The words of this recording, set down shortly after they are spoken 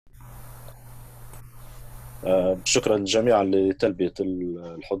شكرا للجميع لتلبية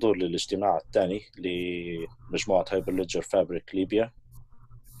الحضور للاجتماع الثاني لمجموعة Hyperledger Fabric Libya.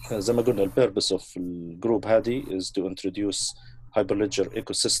 زي ما قلنا البيربس اوف الجروب هذه is to introduce Hyperledger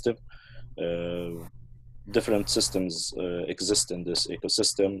ecosystem. Different systems exist in this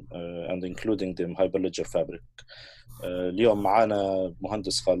ecosystem and including them Hyperledger Fabric. اليوم معنا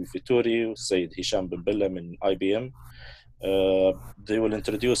مهندس خالد فيتوري والسيد هشام بنبلة من IBM. They will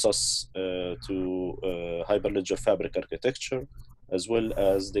introduce us to Hyperledger Fabric architecture, as well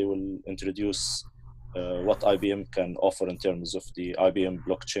as they will introduce what IBM can offer in terms of the IBM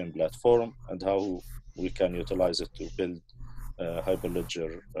Blockchain Platform and how we can utilize it to build Hyperledger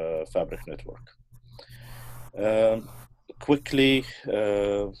Fabric network. Quickly,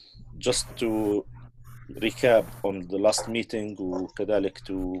 just to recap on the last meeting, وكذلك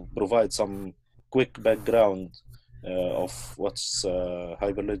to provide some quick background of what's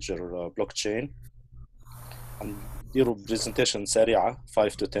Hyperledger blockchain. نديروا presentation سريعة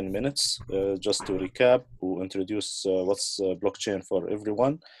 5 to 10 minutes just to recap and introduce what's blockchain for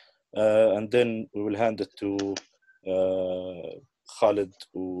everyone, and then we will hand it to Khaled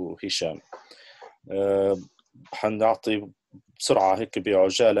وهشام. حنعطي بسرعة هيك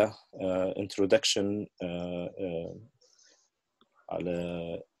بعجالة introduction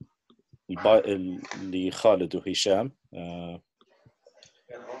على لخالد وهشام.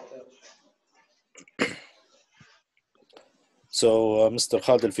 So Mr.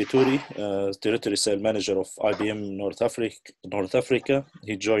 Khaled Fituri, Territory Sales Manager of IBM North Africa.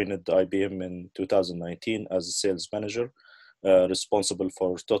 He joined IBM in 2019 as a sales manager, responsible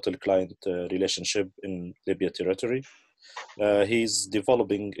for total client relationship in Libya territory. He's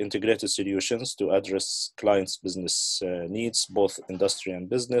developing integrated solutions to address clients' business needs, both industry and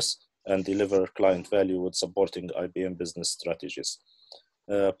business, and deliver client value with supporting IBM business strategies.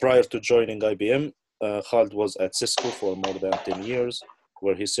 Prior to joining IBM, Khaled was at Cisco for more than 10 years,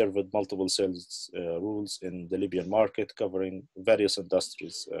 where he served multiple sales roles in the Libyan market, covering various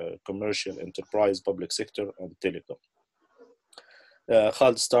industries, commercial, enterprise, public sector, and telecom.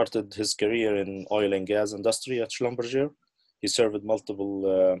 Khaled started his career in oil and gas industry at Schlumberger. He served multiple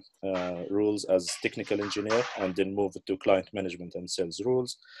roles as technical engineer and then moved to client management and sales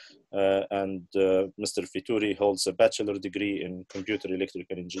roles. Mr. Fituri holds a bachelor degree in computer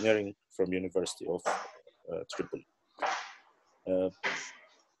electrical engineering from University of Tripoli.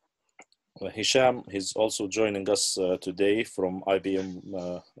 Hicham is also joining us today from IBM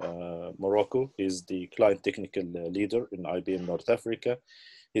Morroco. He's the client technical leader in IBM North Africa.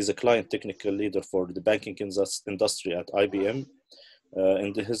 He's a client technical leader for the banking industry at IBM.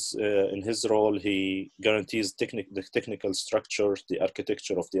 In his role, he guarantees the technical structure, the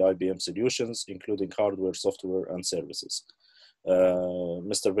architecture of the IBM solutions, including hardware, software, and services.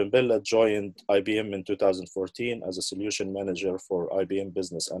 Mr. Benbella joined IBM in 2014 as a solution manager for IBM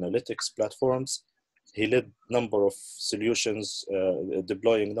Business Analytics platforms. He led number of solutions,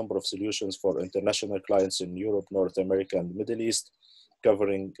 deploying number of solutions for international clients in Europe, North America, and Middle East,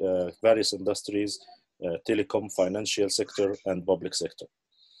 covering various industries, telecom, financial sector, and public sector.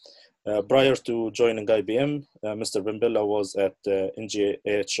 Prior to joining IBM, Mr. Benbella was at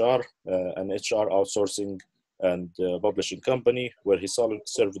NGHR, an HR outsourcing and publishing company, where he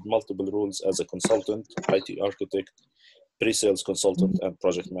served multiple roles as a consultant, IT architect, pre-sales consultant, and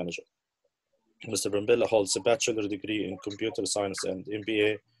project manager. Mr. Benbella holds a bachelor degree in computer science and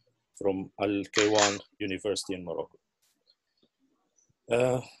MBA from Al Kaywan University in Morocco.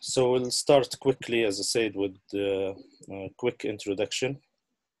 So we'll start quickly, as I said, with a quick introduction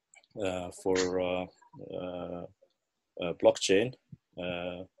for blockchain.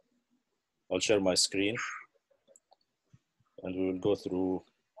 I'll share my screen and we will go through.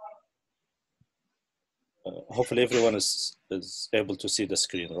 Hopefully everyone is able to see the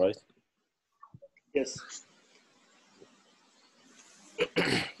screen, right? Yes.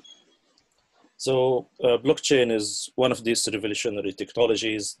 So blockchain is one of these revolutionary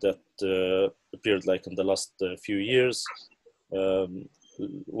technologies that appeared like in the last few years.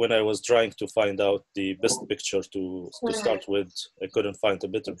 When I was trying to find out the best picture to start with, I couldn't find a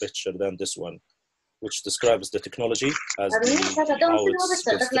better picture than this one, which describes the technology as how it's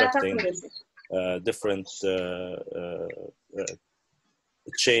constructing different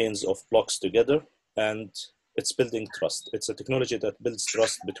chains of blocks together, and it's building trust. It's a technology that builds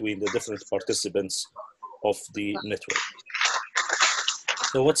trust between the different participants of the network.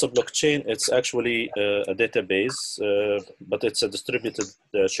 So what's a blockchain? It's actually a database, but it's a distributed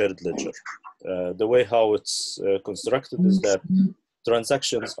shared ledger. The way how it's constructed is that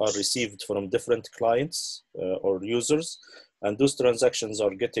transactions are received from different clients or users And those transactions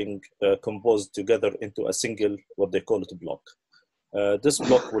are getting composed together into a single, what they call it, block. This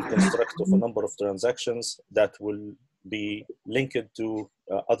block will construct of a number of transactions that will be linked to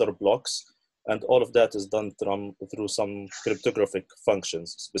other blocks, and all of that is done through some cryptographic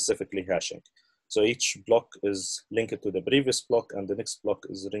functions, specifically hashing. So each block is linked to the previous block, and the next block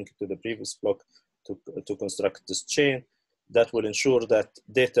is linked to the previous block to construct this chain that will ensure that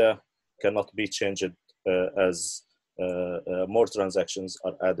data cannot be changed as more transactions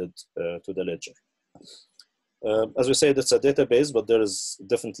are added to the ledger. As we said, it's a database, but there is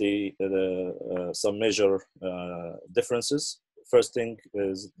definitely some major differences. First thing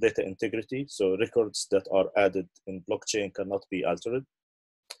is data integrity. So records that are added in blockchain cannot be altered,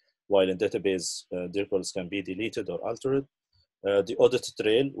 while in database, the records can be deleted or altered. The audit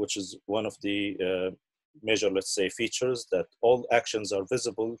trail, which is one of the major, let's say, features, that all actions are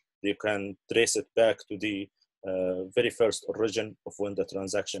visible. You can trace it back to the very first origin of when the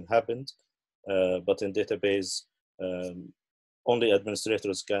transaction happened. But in database, only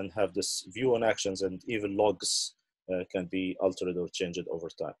administrators can have this view on actions, and even logs can be altered or changed over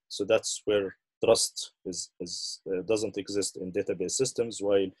time. So that's where trust doesn't exist in database systems,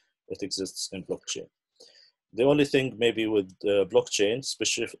 while it exists in blockchain. The only thing maybe with blockchain,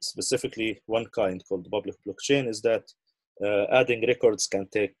 specifically one kind called public blockchain, is that adding records can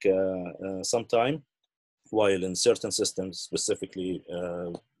take some time, while in certain systems, specifically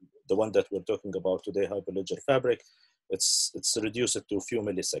the one that we're talking about today, Hyperledger Fabric, it's reduced to a few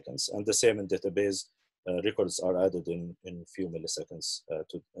milliseconds. And the same in database, records are added in few milliseconds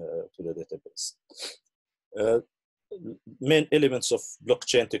to the database. Main elements of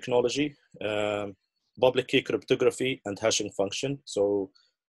blockchain technology, public key cryptography and hashing function. So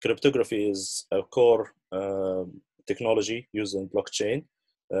cryptography is a core technology used in blockchain.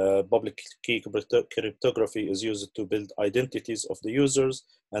 Public key cryptography is used to build identities of the users,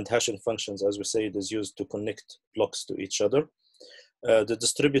 and hashing functions, as we said, is used to connect blocks to each other. The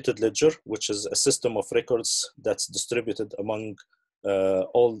distributed ledger, which is a system of records that's distributed among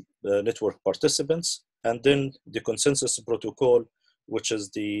all network participants, and then the consensus protocol, which is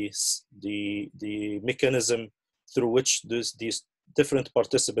the mechanism through which these different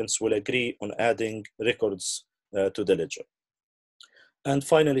participants will agree on adding records to the ledger. And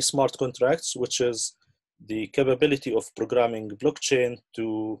finally, smart contracts, which is the capability of programming blockchain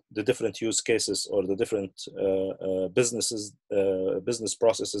to the different use cases or the different business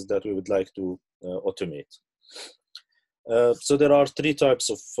processes that we would like to automate. So there are three types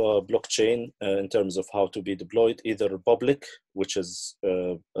of blockchain in terms of how to be deployed: either public, which is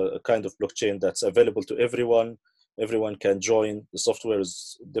a kind of blockchain that's available to everyone. Everyone can join. The software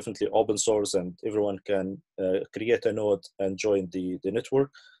is definitely open source, and everyone can create a node and join the network.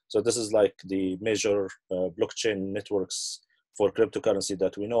 So this is like the major blockchain networks for cryptocurrency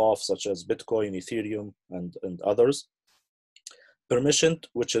that we know of, such as Bitcoin, Ethereum, and others. Permissioned,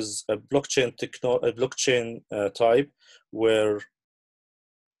 which is a blockchain type where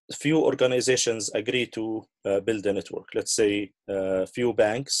few organizations agree to build a network. Let's say a few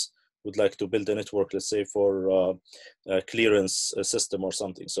banks would like to build a network, let's say for a clearance system or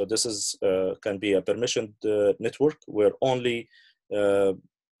something. So this is can be a permissioned network where only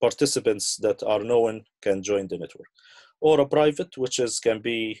participants that are known can join the network. Or a private, which can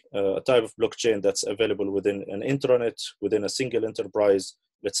be a type of blockchain that's available within an intranet, within a single enterprise,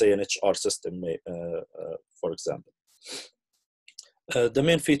 let's say an HR system, for example. The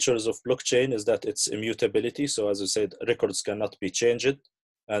main features of blockchain is that it's immutability. So as I said, records cannot be changed,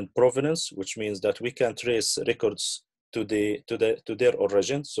 and provenance, which means that we can trace records to their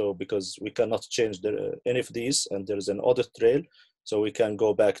origin. So because we cannot change any of these, and there is an audit trail, so we can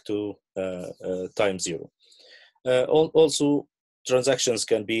go back to time zero. Also, transactions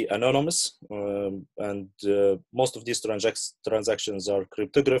can be anonymous, and most of these transactions are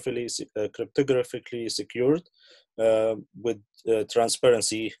cryptographically secured with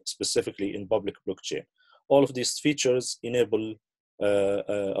transparency, specifically in public blockchain. All of these features enable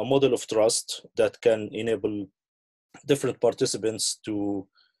a model of trust that can enable different participants to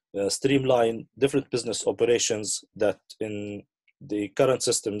streamline different business operations that in the current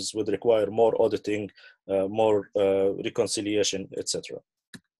systems would require more auditing, more reconciliation, etc.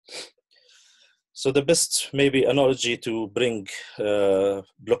 So the best maybe analogy to bring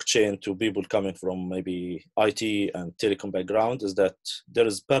blockchain to people coming from maybe IT and telecom background is that there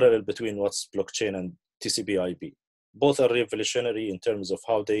is parallel between what's blockchain and TCP/IP. Both are revolutionary in terms of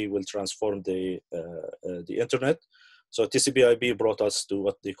how they will transform the internet. So TCP/IP brought us to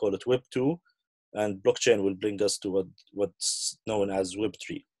what they call it Web 2, and blockchain will bring us to what's known as Web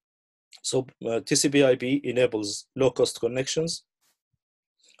 3. So TCP/IP enables low-cost connections.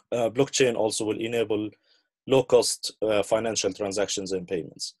 Blockchain also will enable low-cost financial transactions and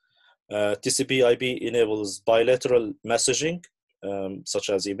payments. TCP/IP enables bilateral messaging, such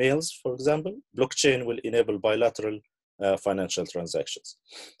as emails, for example. Blockchain will enable bilateral financial transactions.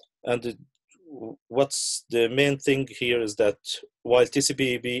 And what's the main thing here is that while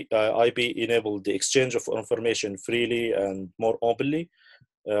TCP/IP enabled the exchange of information freely and more openly,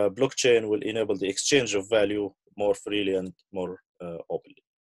 blockchain will enable the exchange of value more freely and more openly.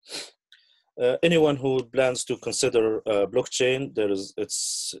 Anyone who plans to consider blockchain,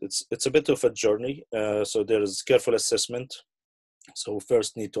 it's a bit of a journey. So there is careful assessment. So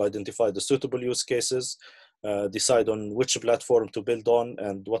first need to identify the suitable use cases, decide on which platform to build on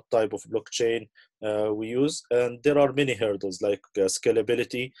and what type of blockchain we use. And there are many hurdles like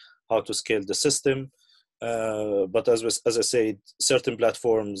scalability, how to scale the system. But as I said, certain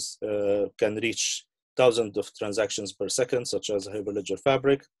platforms can reach thousands of transactions per second, such as Hyperledger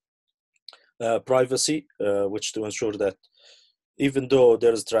Fabric. Privacy, which to ensure that even though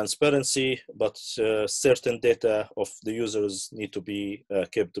there is transparency, but certain data of the users need to be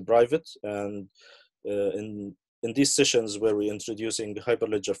kept private. And in these sessions where we're introducing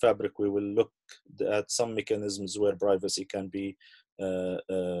Hyperledger Fabric, we will look at some mechanisms where privacy can be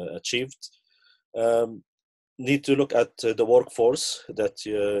achieved. Need to look at the workforce that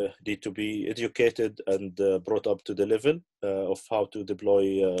need to be educated and brought up to the level of how to deploy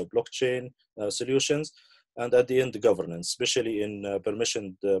blockchain solutions. And at the end, the governance, especially in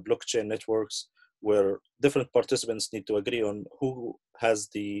permissioned blockchain networks, where different participants need to agree on who has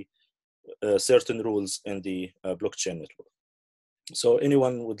the certain rules in the blockchain network. So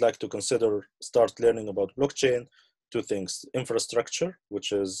anyone would like to consider start learning about blockchain, two things: infrastructure,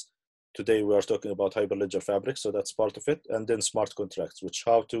 which is today we are talking about Hyperledger Fabric, so that's part of it, and then smart contracts, which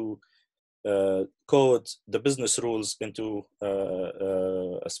how to code the business rules into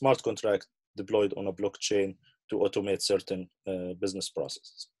a smart contract deployed on a blockchain to automate certain business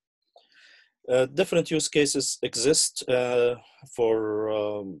processes. Different use cases exist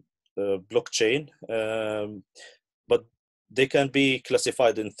for blockchain, but they can be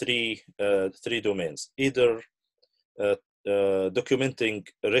classified in three domains: either documenting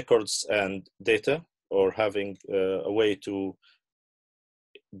records and data, or having a way to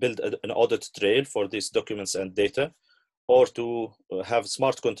build an audit trail for these documents and data, or to have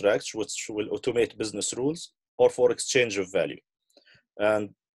smart contracts which will automate business rules, or for exchange of value.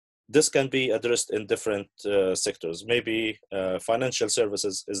 And this can be addressed in different sectors. Maybe financial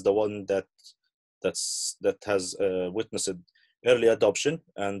services is the one that has witnessed early adoption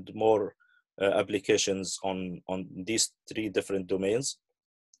and more applications on these three different domains.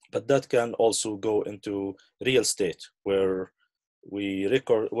 But that can also go into real estate, where we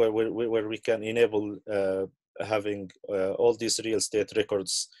record, where we can enable having all these real estate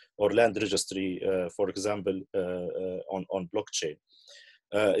records or land registry, for example, on blockchain.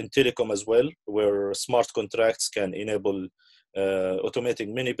 In telecom as well, where smart contracts can enable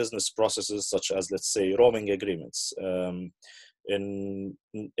automating many business processes, such as, let's say, roaming agreements. In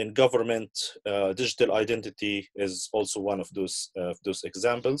government, digital identity is also one of those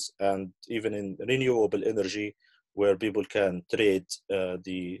examples, and even in renewable energy, where people can trade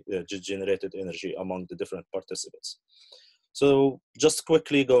the generated energy among the different participants. So just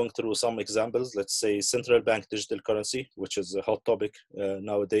quickly going through some examples, let's say central bank digital currency, which is a hot topic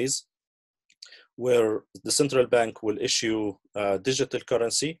nowadays, where the central bank will issue digital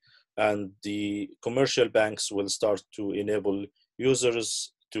currency, and the commercial banks will start to enable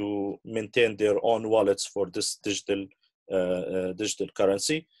users to maintain their own wallets for this digital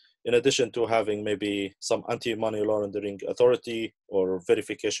currency, in addition to having maybe some anti-money laundering authority or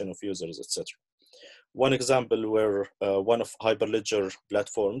verification of users, etc. One example where one of Hyperledger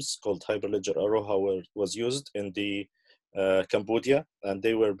platforms called Hyperledger Aroha was used in the Cambodia, and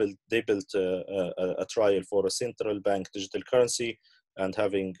they built a trial for a central bank digital currency, and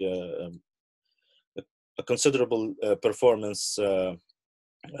having a considerable performance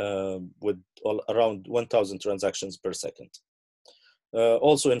with around 1,000 transactions per second.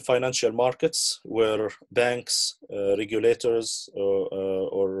 Also in financial markets, where banks, regulators,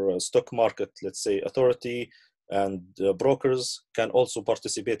 or stock market, let's say, authority and brokers can also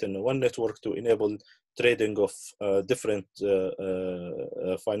participate in one network to enable trading of different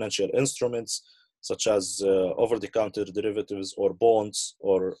financial instruments, such as over-the-counter derivatives or bonds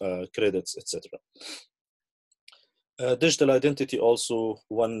or credits, etc. Digital identity, also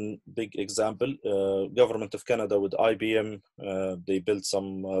one big example. Government of Canada with IBM, they built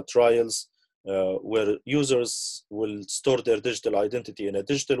some trials where users will store their digital identity in a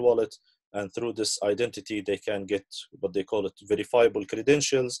digital wallet, and through this identity they can get what they call it verifiable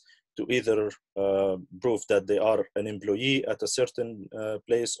credentials to either prove that they are an employee at a certain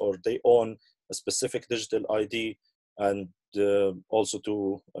place, or they own a specific digital ID, and also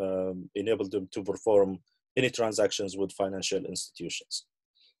to enable them to perform any transactions with financial institutions.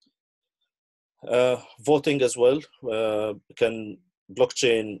 Voting as well.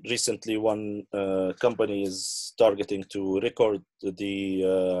 Blockchain recently, one company is targeting to record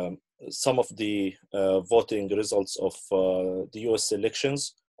the some of the voting results of the US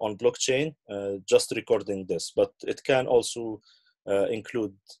elections on blockchain, just recording this, but it can also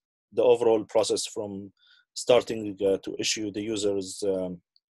include the overall process from starting to issue the users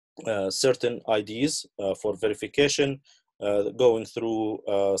certain IDs for verification, going through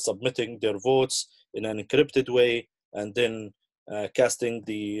submitting their votes in an encrypted way, and then casting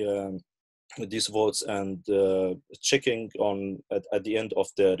these votes and checking on at the end of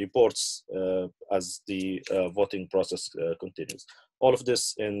the reports as the voting process continues. All of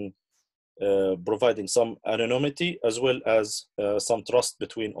this in providing some anonymity as well as some trust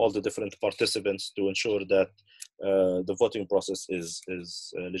between all the different participants to ensure that the voting process is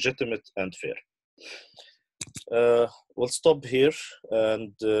legitimate and fair. We'll stop here,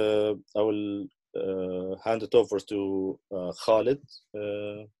 and I will hand it over to Khaled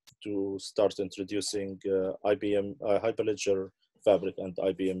to start introducing IBM Hyperledger Fabric and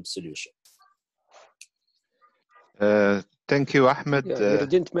IBM solution. Thank you, Ahmed. You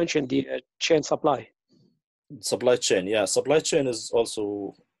didn't mention the chain supply. Supply chain, yeah. Supply chain is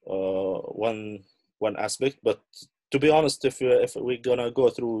also one aspect, but to be honest, if we're gonna go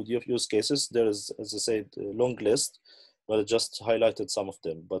through use cases, there is, as I said, a long list, but I just highlighted some of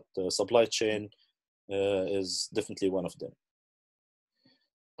them. But supply chain is definitely one of them.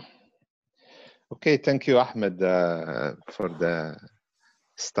 Okay, thank you, Ahmed, for the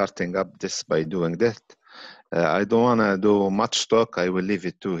starting up this by doing that. I don't want to do much talk. I will leave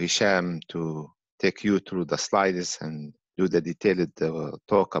it to Hicham to take you through the slides and do the detailed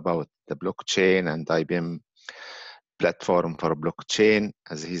talk about the blockchain and IBM platform for blockchain,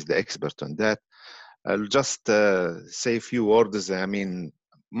 as he's the expert on that. I'll just say a few words. I mean,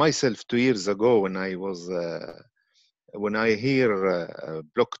 myself 2 years ago, when I hear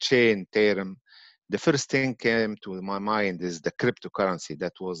blockchain term, the first thing came to my mind is the cryptocurrency.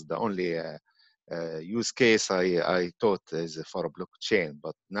 That was the only use case I thought is for a blockchain.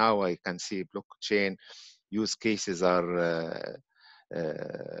 But now I can see blockchain use cases are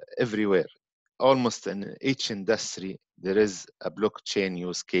everywhere. Almost in each industry, there is a blockchain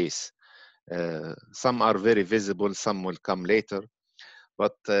use case. Some are very visible, some will come later.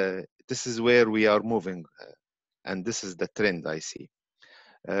 But this is where we are moving, and this is the trend I see.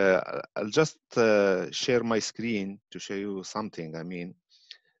 I'll just share my screen to show you something. I mean,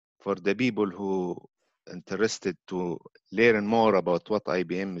 for the people who are interested to learn more about what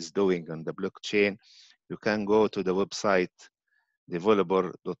IBM is doing on the blockchain, you can go to the website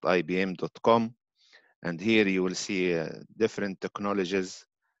developer.ibm.com, and here you will see different technologies,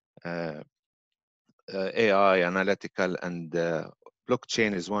 AI, analytical, and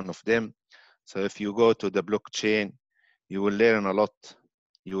blockchain is one of them. So if you go to the blockchain, you will learn a lot.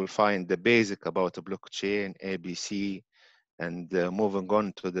 You will find the basic about the blockchain, ABC, and moving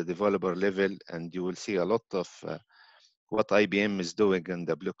on to the developer level, and you will see a lot of what IBM is doing in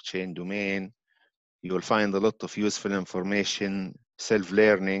the blockchain domain. You will find a lot of useful information,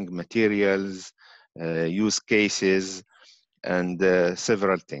 self-learning materials, use cases, and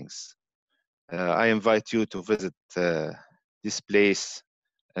several things. I invite you to visit this place,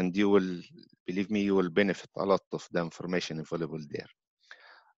 and you will, believe me, you will benefit a lot of the information available there.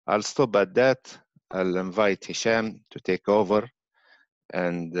 I'll stop at that. I'll invite Hicham to take over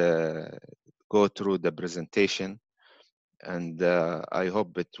and go through the presentation. And I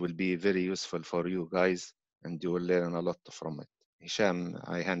hope it will be very useful for you guys, and you will learn a lot from it. Hicham,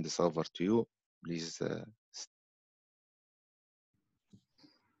 I hand this over to you. Please.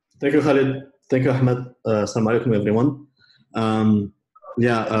 Thank you, Khaled. Thank you, Ahmed. Assalamu alaikum, everyone.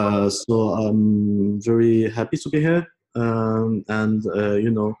 So I'm very happy to be here.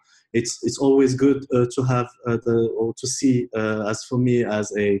 You know, it's always good to have to see, as for me,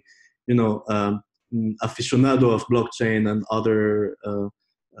 as a, you know, aficionado of blockchain and other,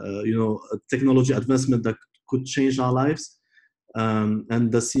 you know, technology advancement that could change our lives, and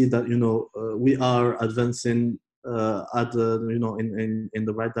to see that, you know, we are advancing at the, you know, in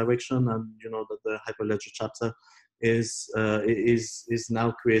the right direction, and you know that the Hyperledger chapter is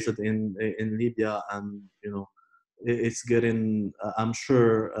now created in Libya, and you know it's getting, I'm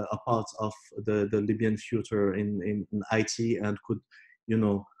sure, a part of the Libyan future in IT, and could, you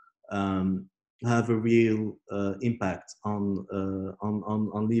know, have a real impact on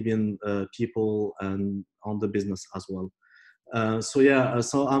Libyan people and on the business as well. So yeah,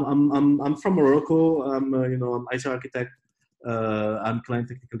 so I'm from Morocco. I'm you know, an IT architect. I'm client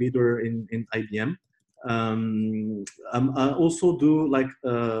technical leader in IBM. I also do like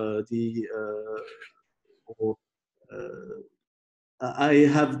I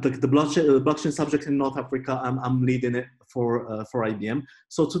have the blockchain subject in North Africa. I'm leading it for IBM.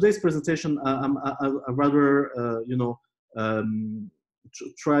 So today's presentation, I rather you know,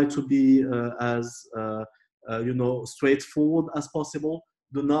 try to be as you know, straightforward as possible.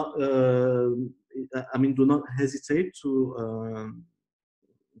 Do not I mean, do not hesitate to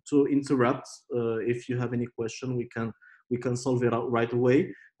interrupt. If you have any question, we can solve it out right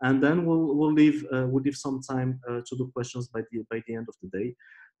away, and then we'll leave some time to the questions by the end of the day.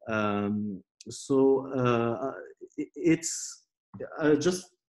 So it's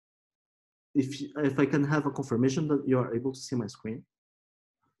just if I can have a confirmation that you are able to see my screen.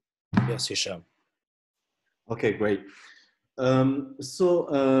 Yes, Hicham. Okay, great. To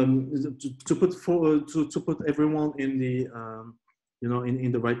put everyone in the you know,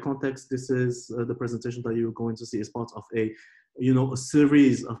 in the right context, this is the presentation that you're going to see as part of a, you know, a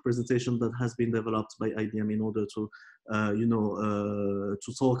series of presentations that has been developed by IBM in order to you know,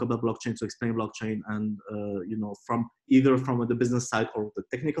 to talk about blockchain, to explain blockchain, and you know, from either from the business side or the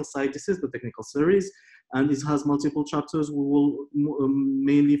technical side. This is the technical series, and it has multiple chapters. We will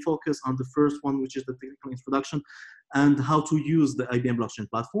mainly focus on the first one, which is the technical introduction and how to use the IBM Blockchain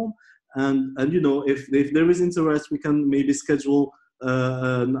Platform. And you know, if there is interest, we can maybe schedule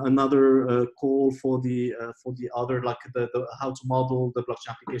another call for the other, like the how to model the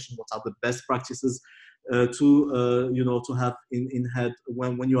blockchain application. What are the best practices to you know, to have in head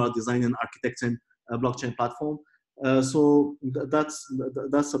when you are designing and architecting a blockchain platform. So that's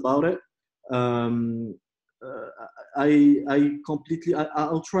about it. I'll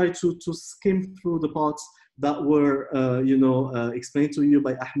try to skim through the parts that were you know, explained to you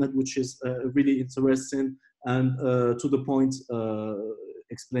by Ahmed, which is really interesting and to the point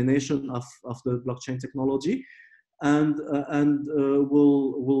explanation of the blockchain technology, and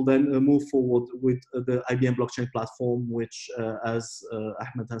we'll then move forward with the IBM Blockchain Platform, which as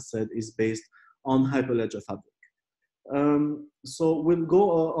Ahmed has said, is based on Hyperledger Fabric. So we'll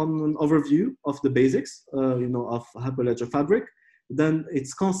go on an overview of the basics you know, of Hyperledger Fabric, then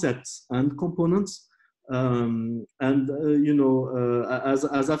its concepts and components. And you know,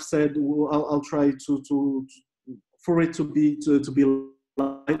 as I've said, I'll try to for it to be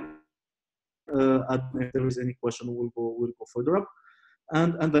light. If there is any question, we'll go further up,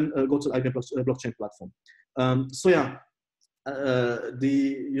 and then go to IBM Blockchain Platform. So yeah,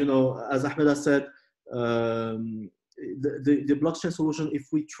 you know, as Ahmed has said, the blockchain solution,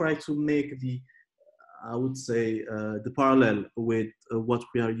 if we try to make the, I would say, the parallel with what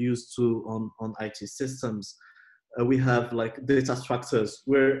we are used to on IT systems, we have like data structures.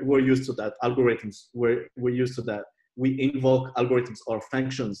 We're used to that. Algorithms, we're used to that. We invoke algorithms or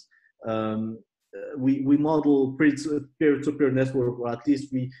functions. We model peer-to-peer network, or at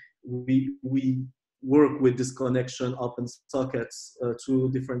least we work with this connection, open sockets to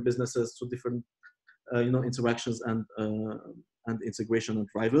different businesses, to different you know, interactions and integration and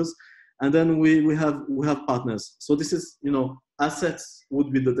drivers. And then we have partners. So this is, you know, assets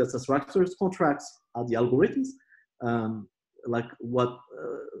would be the data structures, contracts are the algorithms, like what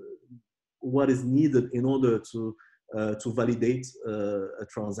is needed in order to validate a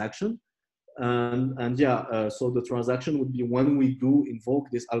transaction. And yeah, so the transaction would be when we do invoke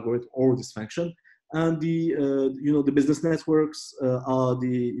this algorithm or this function. And the you know, the business networks are the,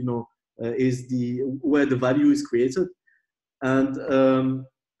 you know, is the where the value is created, and the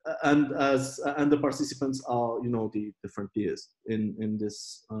participants are, you know, the different peers in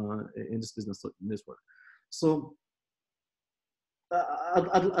this business network. So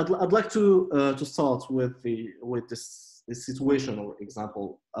I'd like to start with this situation or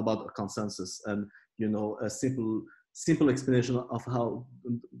example about a consensus, and you know, a simple explanation of how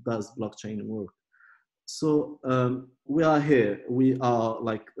does blockchain work. So we are here. We are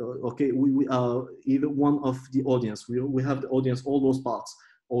like okay. We are either one of the audience. We have the audience, all those parts,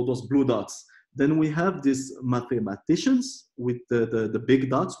 all those blue dots. Then we have these mathematicians with the big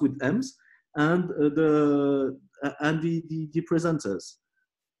dots with M's, and the presenters.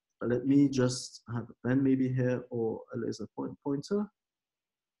 Let me just have a pen maybe here, or a laser pointer.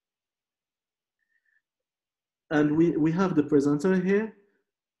 And we have the presenter here.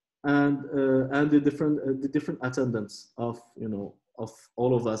 and the different attendance of of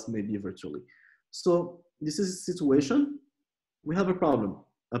all of us, maybe virtually. So this is a situation. We have a problem.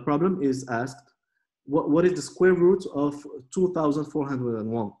 A problem is asked, what is the square root of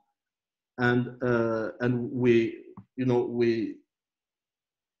 2,401? And we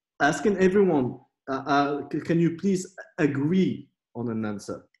asking everyone, can you please agree on an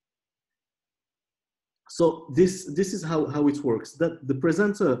answer? So this is how it works. That the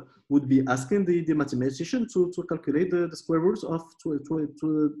presenter would be asking the mathematician to calculate the square root of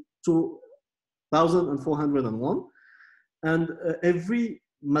 2,401, and every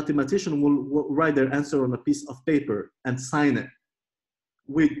mathematician will write their answer on a piece of paper and sign it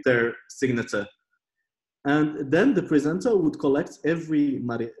with their signature. And then the presenter would collect every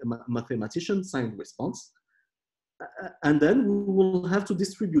mathematician signed response. And then we will have to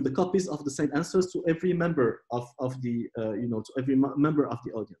distribute the copies of the same answers to every member of the, to every member of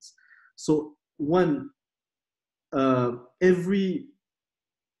the audience. So when every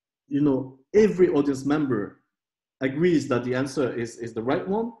audience member agrees that the answer is the right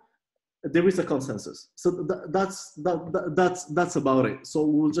one, there is a consensus. So that's about it. So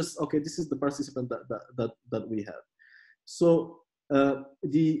we'll just, okay, this is the participant that we have. So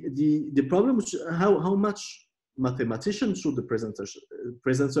the problem, how much mathematicians should the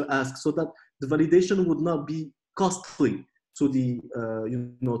presenter ask, so that the validation would not be costly to the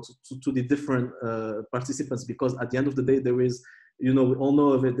to the different participants, because at the end of the day there is, we all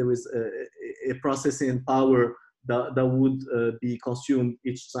know of it, there is a processing power that would be consumed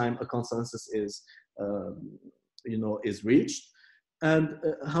each time a consensus is is reached. And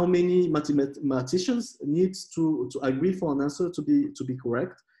how many mathematicians need to agree for an answer to be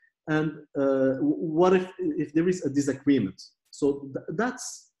correct? And what if there is a disagreement? So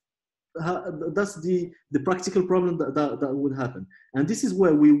that's the practical problem that would happen. And this is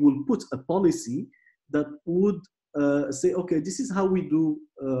where we will put a policy that would say, okay, this is how we do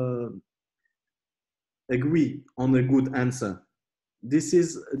agree on a good answer. This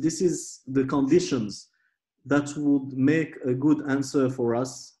is the conditions that would make a good answer for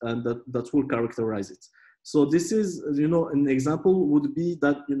us, and that will characterize it. So this is, an example would be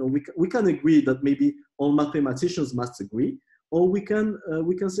that, we can agree that maybe all mathematicians must agree, or we can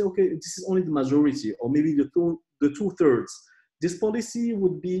say, okay, this is only the majority, or maybe the two-thirds. This policy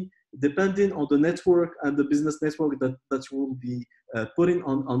would be depending on the network and the business network that will be putting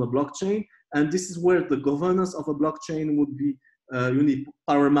on a blockchain. And this is where the governance of a blockchain would be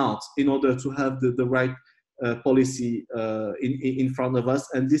paramount in order to have the right policy in front of us.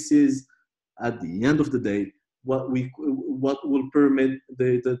 And this is, at the end of the day, what will permit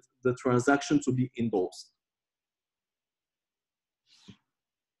the transaction to be endorsed.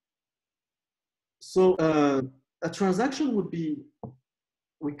 So a transaction would be,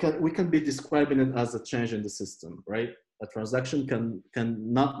 we can be describing it as a change in the system, right? A transaction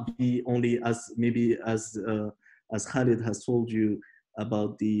can not be only as Khaled has told you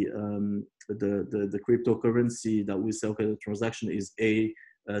about the cryptocurrency, that we say, okay, the transaction is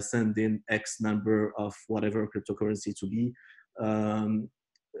send in X number of whatever cryptocurrency to be.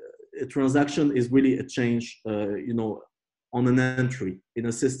 A transaction is really a change, on an entry in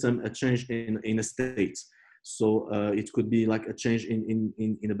a system, a change in a state. So it could be like a change in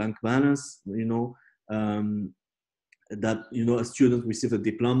a bank balance, that a student receives a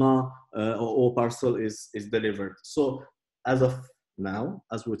diploma, or parcel is delivered. So as of now,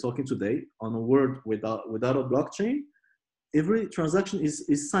 as we're talking today, on a world without a blockchain, every transaction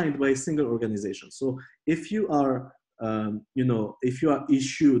is signed by a single organization. So if you are if you are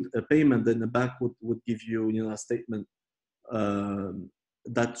issued a payment, then the bank would give you a statement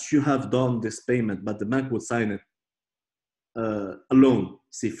that you have done this payment, but the bank would sign it alone,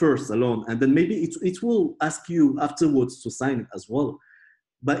 alone, and then maybe it will ask you afterwards to sign it as well,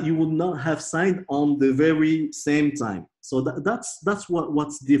 but you will not have signed on the very same time. So that's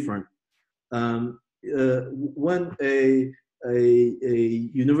what's different. When a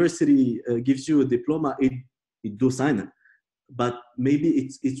university gives you a diploma, it do sign it, but maybe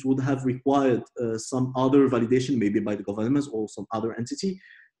it would have required some other validation, maybe by the government or some other entity,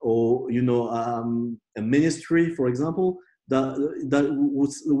 or a ministry, for example, that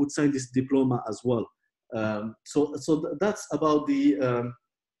would sign this diploma as well. So that's about the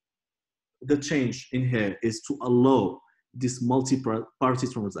change in here, is to allow this multi-party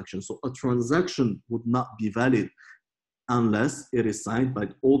transaction. So a transaction would not be valid unless it is signed by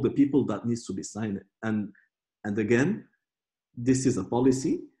all the people that needs to be signed. And again, this is a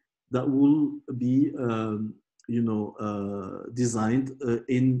policy that will be designed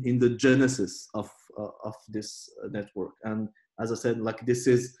in the genesis of this network. And as I said, like this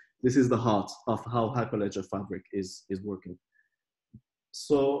is This is the heart of how Hyperledger Fabric is working.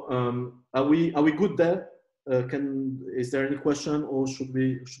 So are we good there? Is there any question, or should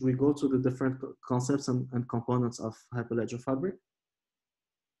we go to the different concepts and components of Hyperledger Fabric?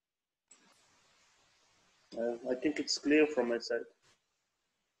 I think it's clear from my side.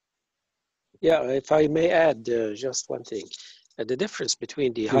 Yeah, if I may add just one thing. The difference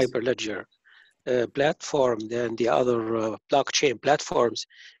between the Please. Hyperledger platform and the other blockchain platforms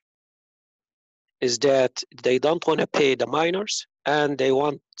is that they don't want to pay the miners, and they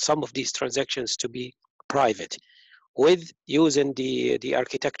want some of these transactions to be private with using the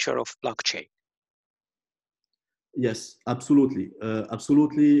architecture of blockchain. Yes, absolutely.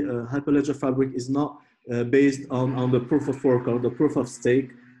 Absolutely. Hyperledger Fabric is not based on the proof of work or the proof of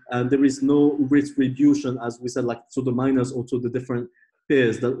stake. And there is no retribution, as we said, like to the miners or to the different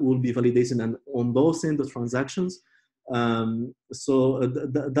pairs that will be validating and endorsing the transactions. So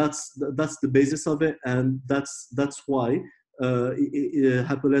that's the basis of it, and that's why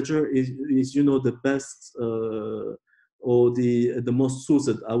Hyperledger is the best or the most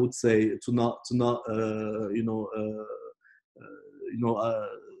suited, I would say, to not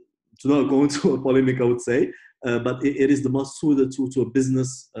go into a polemic, I would say, but it is the most suited to a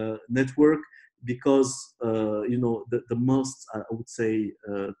business network, because the most, I would say,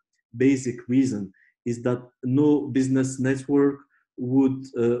 basic reason is that no business network would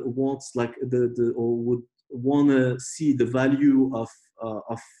want would want to see the value of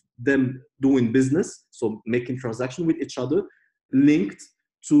them doing business, so making transaction with each other, linked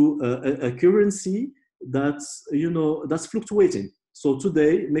to a currency that's that's fluctuating. So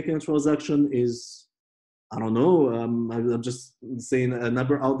today, making a transaction is, I don't know, I'm just saying a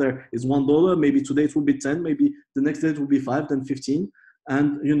number out there, is $1. Maybe today it will be 10, maybe the next day it will be 5, then 15.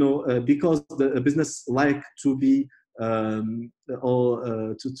 And because the business like to be to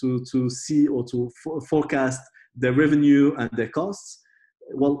see or to forecast their revenue and their costs,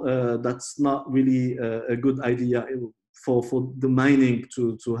 well, that's not really a good idea for the mining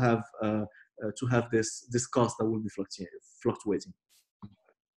to have this cost that will be fluctuating.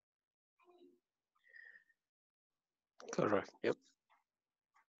 Correct. Yep.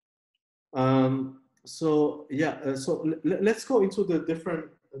 So yeah, so let's go into the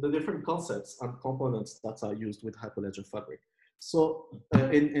different concepts and components that are used with Hyperledger Fabric. So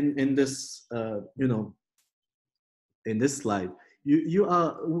in this in this slide,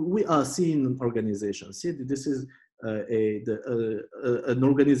 we are seeing an organization. See, this is an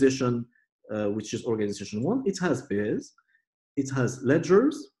organization which is organization 1. It has pairs, it has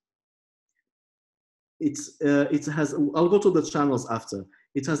ledgers. It has, I'll go to the channels after.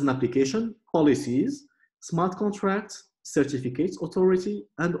 It has an application, policies, smart contracts, certificates, authority,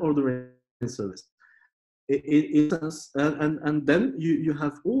 and ordering service. And then you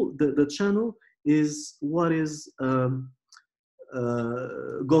have all the channel is what is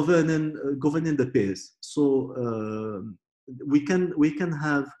governing the pairs. So we can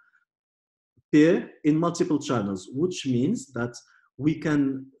have pair in multiple channels, which means that we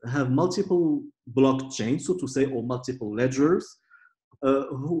can have multiple blockchains, so to say, or multiple ledgers,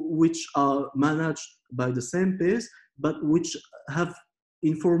 which are managed by the same pairs, but which have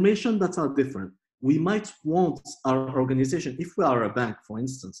information that are different. We might want our organization, if we are a bank, for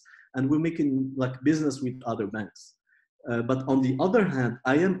instance, and we're making like business with other banks. But on the other hand,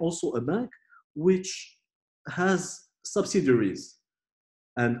 I am also a bank which has subsidiaries.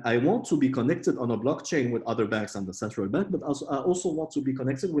 And I want to be connected on a blockchain with other banks and the central bank, but I also want to be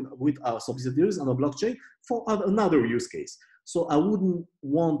connected with our subsidiaries on a blockchain for another use case. So I wouldn't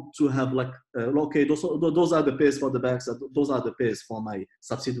want to have like, okay, those are the pairs for the banks, those are the pairs for my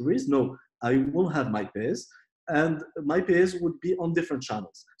subsidiaries. No, I will have my pairs, and my pairs would be on different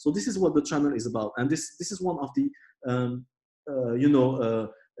channels. So this is what the channel is about. And this is one of the,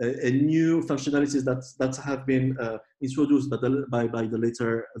 new functionalities that have been introduced by the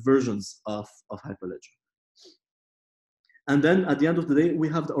later versions of Hyperledger. And then at the end of the day, we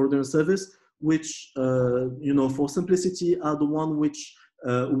have the ordering service, which for simplicity are the one which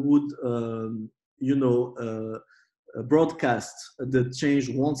would broadcast the change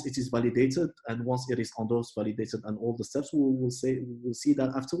once it is validated and once it is endorsed, validated, and all the steps. We'll see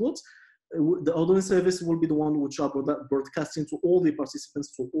that afterwards. The ordering service will be the one which are broadcasting to all the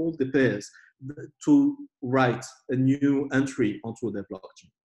participants, to all the pairs, to write a new entry onto their blockchain.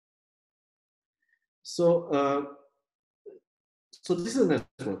 So, so this is a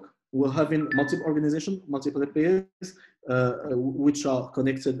network. We're having multiple organizations, multiple pairs, which are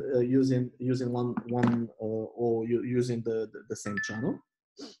connected using one or using the same channel.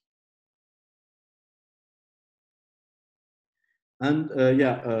 And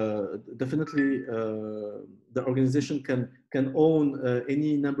definitely the organization can own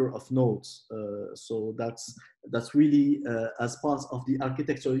any number of nodes. So that's really as part of the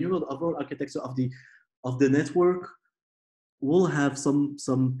architecture. You know, the overall architecture of the network will have some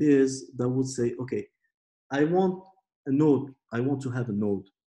peers that would say, okay, I want a node. I want to have a node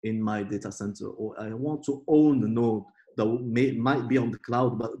in my data center, or I want to own a node that might be on the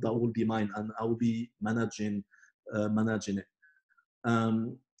cloud, but that will be mine, and I will be managing it.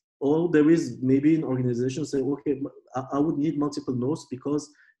 Or there is maybe an organization say, okay, I would need multiple nodes because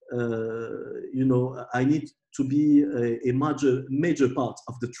you know, I need to be a major part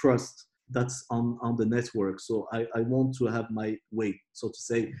of the trust that's on the network. So I want to have my weight, so to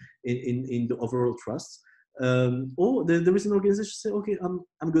say, in the overall trust. Or there is an organization say, okay,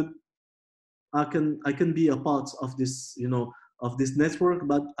 I'm good. I can be a part of this, you know, of this network,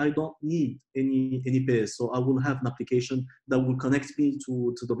 but I don't need any pairs. So I will have an application that will connect me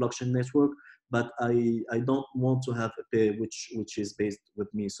to the blockchain network, but I don't want to have a pair which is based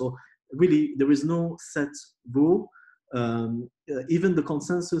with me. So really, there is no set rule. Even the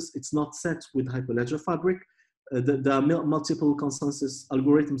consensus, it's not set with Hyperledger Fabric. There are multiple consensus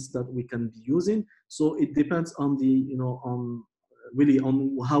algorithms that we can be using. So it depends on the, you know, on really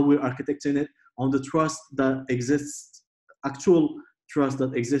on how we're architecting it, on the trust that exists, actual trust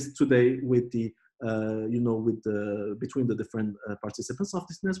that exists today with the, you know, with the, between the different participants of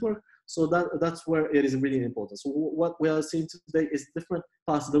this network. So that's where it is really important. So what we are seeing today is different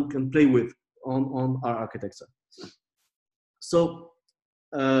paths that we can play with on our architecture. So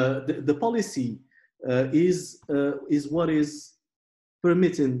the policy is what is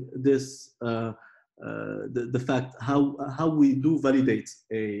permitting this, the fact how we do validate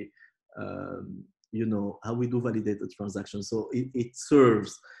a, you know, how we do validate a transaction. So it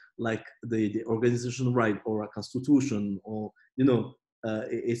serves like the organizational right or a constitution, or, you know,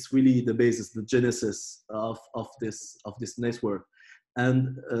 it's really the basis, the genesis of this network.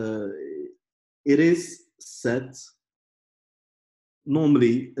 And it is set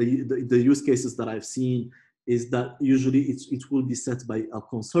normally, the use cases that I've seen is that usually it will be set by a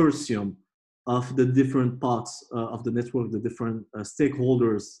consortium of the different parts of the network, the different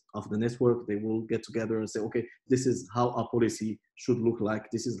stakeholders of the network. They will get together and say, okay, this is how our policy should look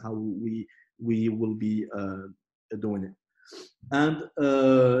like. This is how we will be doing it. And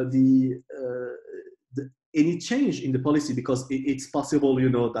any change in the policy, because it's possible, you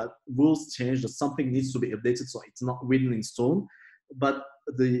know, that rules change, that something needs to be updated, so it's not written in stone. But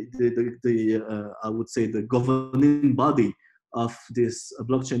I would say the governing body of this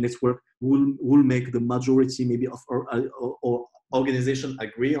blockchain network will make the majority maybe of or organization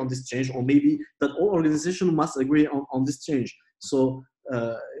agree on this change, or maybe that all organization must agree on this change. So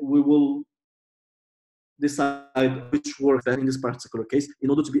we will decide which works in this particular case in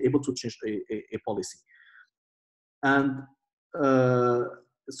order to be able to change a policy. And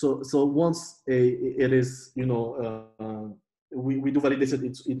so once it is, you know, we do validate it.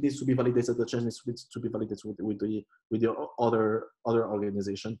 It needs to be validated. The change needs to be validated with the other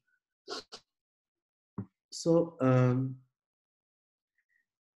organization. So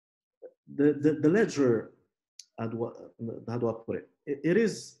the ledger, how do I put it? It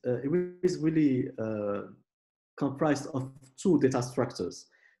is really comprised of two data structures.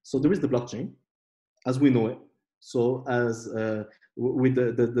 So there is the blockchain, as we know it. So as with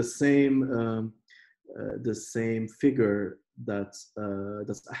the same figure that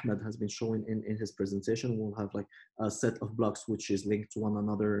Ahmed has been showing in his presentation, we'll have like a set of blocks which is linked to one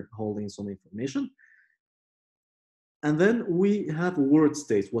another, holding some information. And then we have word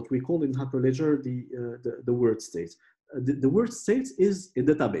states, what we call in Hyperledger the word states. The word states is a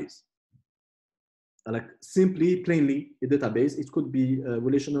database. Like simply, plainly, a database. It could be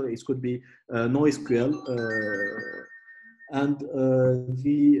relational, it could be NoSQL, and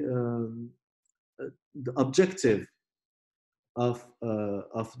the objective of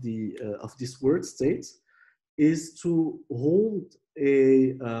this word state is to hold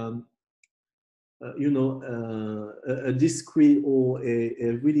a you know, a discrete or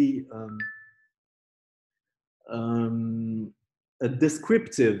a really a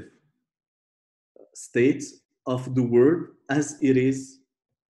descriptive state of the word as it is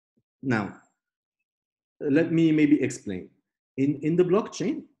now. Let me maybe explain. In the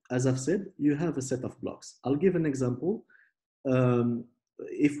blockchain, as I've said, you have a set of blocks. I'll give an example.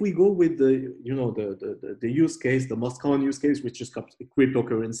 If we go with the, you know, the use case, the most common use case, which is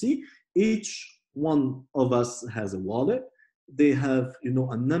cryptocurrency, each one of us has a wallet. They have, you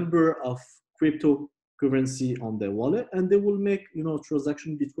know, a number of cryptocurrency on their wallet, and they will make, you know,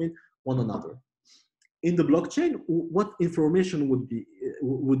 transaction between one another. in the blockchain, what information would be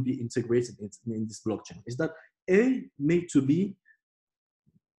integrated in this blockchain is that A made to be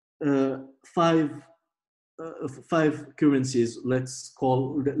five currencies. Let's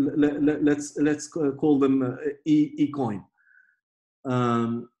call them e-coin.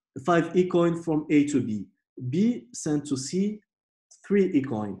 5 e-coin from A to B. B sent to C, 3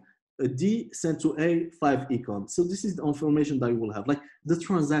 e-coin. D sent to A, 5 e-coin. So this is the information that you will have. Like the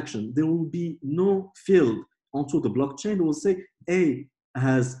transaction, there will be no field onto the blockchain that will say A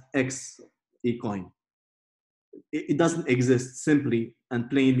has X e-coin. It doesn't exist simply and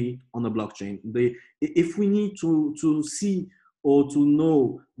plainly on a blockchain. If we need to see or to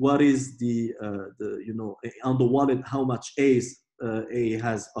know what is the on the wallet how much A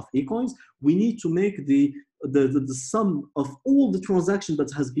has of e-coins, we need to make the sum of all the transactions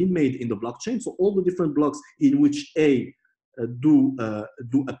that has been made in the blockchain. So all the different blocks in which A do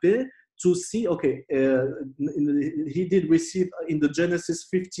appear, to see, okay, he did receive in the Genesis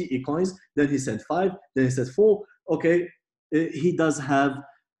 50 e-coins, then he said 5, then he said 4. Okay, he does have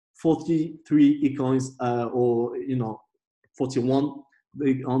 43 e-coins, or 41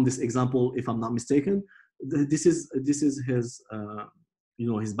 on this example, if I'm not mistaken. This is his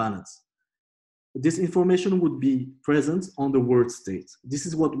his balance. This information would be present on the word state. This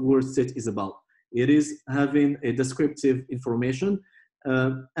is what word state is about. It is having a descriptive information,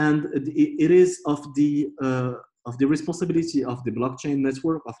 and it is of the responsibility of the blockchain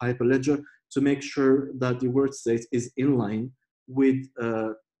network of Hyperledger to make sure that the word state is in line with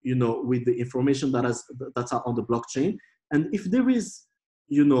with the information that are on the blockchain. And if there is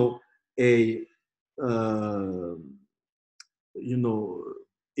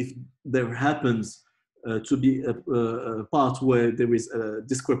if there happens to be a part where there is a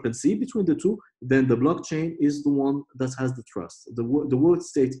discrepancy between the two, then the blockchain is the one that has the trust. The word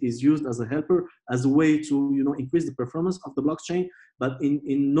state is used as a helper, as a way to increase the performance of the blockchain, but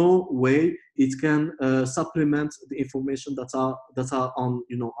in no way it can supplement the information that are on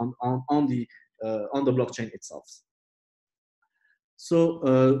on the blockchain itself. So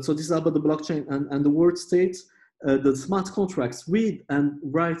so this is about the blockchain and the word state. The smart contracts read and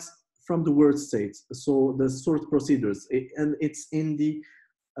write from the word state, so the sort procedures, and it's in the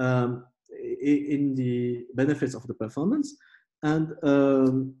benefits of the performance. And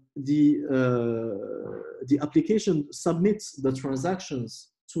the application submits the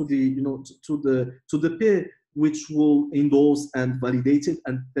transactions to the to the peer, which will endorse and validate it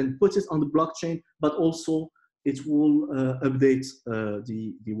and then put it on the blockchain, but also it will update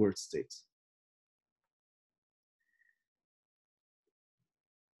the word state.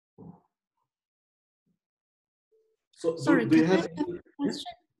 So sorry, do you can I have ask a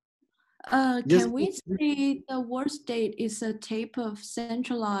question? Yes, can we say the word state is a type of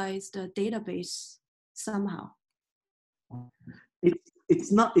centralized database somehow?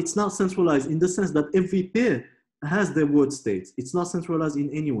 It's not centralized in the sense that every pair has their word state. It's not centralized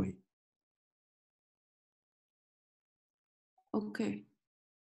in any way. Okay,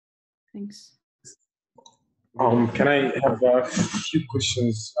 thanks. Can I have a few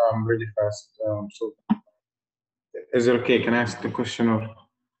questions really fast? So, is it okay? Can I ask the question or?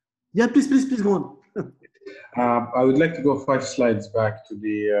 Yeah, please go on. I would like to go 5 slides back to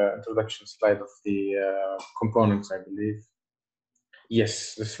the introduction slide of the components, I believe.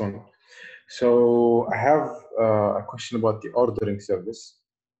 Yes, this one. So I have a question about the ordering service,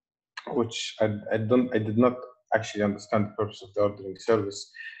 which I did not actually understand the purpose of the ordering service.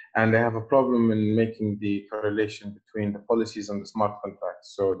 And I have a problem in making the correlation between the policies and the smart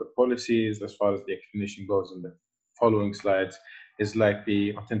contracts. So the policies, as far as the explanation goes in the following slides, is like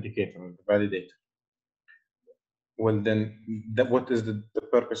the authenticator and the validator. Well, then what is the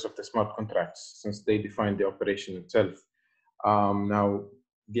purpose of the smart contracts, since they define the operation itself? Now,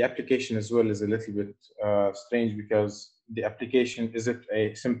 the application as well is a little bit strange, because the application, is it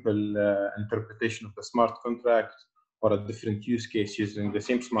a simple interpretation of the smart contract or a different use case using the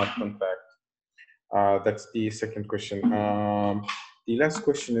same smart contract? That's the second question. The last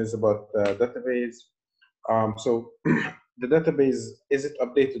question is about the database. So the database, is it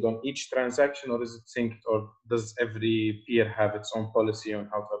updated on each transaction, or is it synced, or does every peer have its own policy on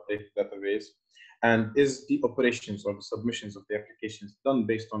how to update the database? And is the operations or the submissions of the applications done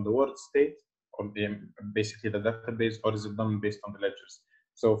based on the word state, or basically the database, or is it done based on the ledgers?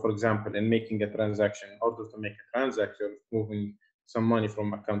 So for example, in making a transaction, in order to make a transaction, moving some money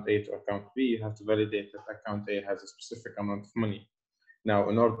from account A to account B, you have to validate that account A has a specific amount of money. Now,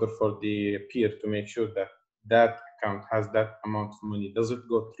 in order for the peer to make sure that that account has that amount of money, does it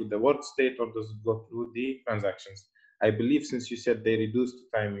go through the word state, or does it go through the transactions? I believe since you said they reduced the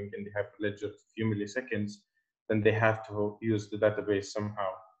timing in the Hyperledger to a few milliseconds, then they have to use the database somehow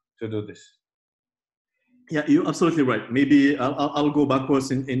to do this. Yeah, you're absolutely right. Maybe I'll go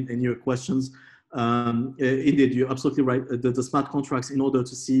backwards in your questions. Indeed, you're absolutely right. The smart contracts, in order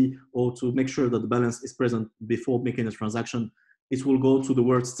to see or to make sure that the balance is present before making a transaction, it will go to the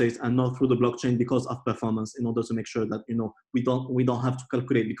world state and not through the blockchain because of performance. In order to make sure that we don't have to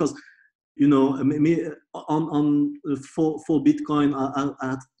calculate, because for Bitcoin,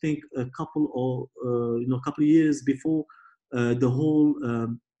 I think a couple of years before, the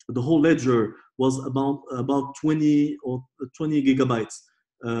whole ledger was about 20 gigabytes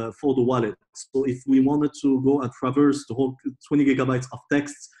for the wallet. So if we wanted to go and traverse the whole 20 gigabytes of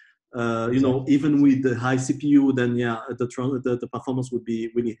text, even with the high CPU, then yeah, the performance would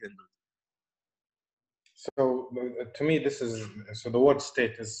be really hindered. So to me, the word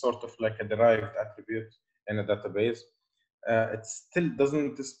state is sort of like a derived attribute in a database. It still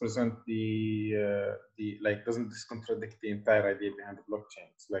doesn't this present doesn't this contradict the entire idea behind the blockchain?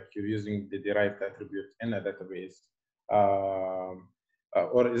 It's like you're using the derived attribute in a database,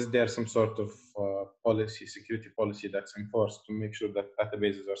 or is there some sort of security policy that's enforced to make sure that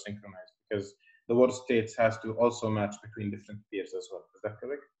databases are synchronized? Because the word states has to also match between different peers as well. Is that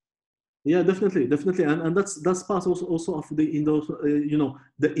correct? Yeah, definitely, and that's part also of the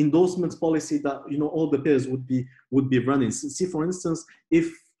the endorsements policy that all the pairs would be running. See, for instance,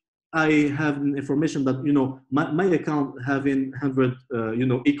 if I have information that my account having 100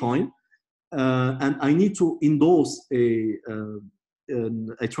 ecoin, and I need to endorse a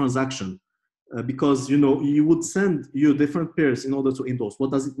transaction. Because you would send your different pairs in order to endorse.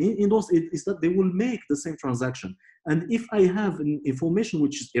 What does it mean? Endorse is that they will make the same transaction. And if I have an information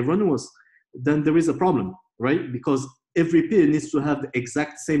which is erroneous, then there is a problem, right? Because every pair needs to have the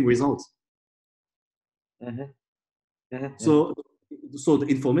exact same results. Mm-hmm. Mm-hmm. So the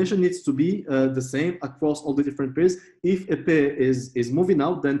information needs to be the same across all the different pairs. If a pair is moving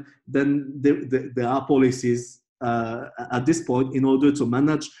out, then there are policies at this point in order to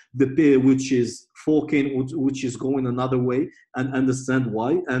manage the pair which is forking, which is going another way, and understand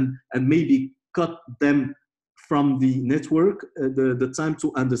why, and maybe cut them from the network, the time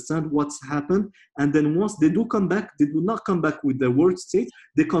to understand what's happened. And then once they do come back, they do not come back with the word state,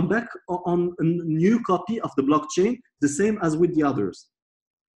 they come back on a new copy of the blockchain, the same as with the others.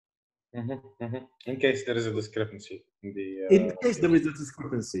 Mm-hmm. Mm-hmm. In case there is a discrepancy in the in case there is a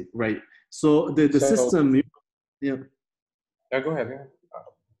discrepancy, right? So the system, yeah. Go ahead. Yeah.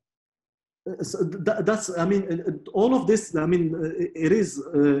 So that's, I mean, all of this, I mean, it is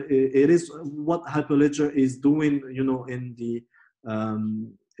what Hyperledger is doing, in the,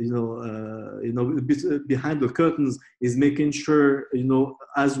 behind the curtains, is making sure,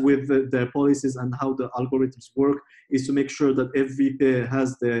 as with their policies and how the algorithms work, is to make sure that every pair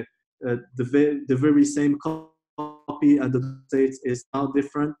has the very same copy, and the state is now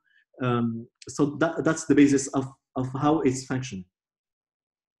different. So that's the basis of how it's functioning.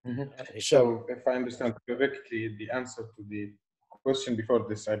 Mm-hmm. So if I understand correctly, the answer to the question before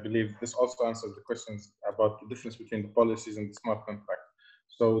this, I believe this also answers the questions about the difference between the policies and the smart contract.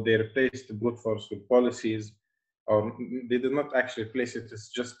 So they replaced the brute force with policies, or they did not actually replace it. It's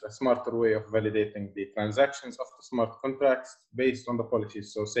just a smarter way of validating the transactions of the smart contracts based on the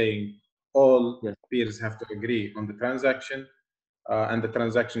policies. So saying all peers have to agree on the transaction, and the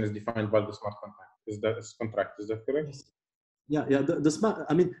transaction is defined by the smart contract. Is that correct? Yes. Yeah. The smart.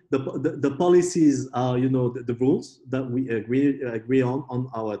 I mean, the policies are, the rules that we agree on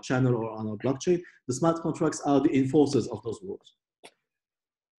our channel or on our blockchain. The smart contracts are the enforcers of those rules.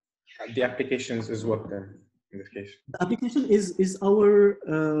 The applications is what then, in this case? The application is our,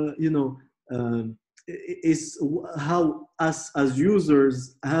 is how us as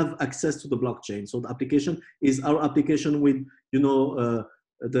users have access to the blockchain. So the application is our application with,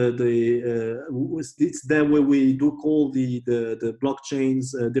 it's there where we do call the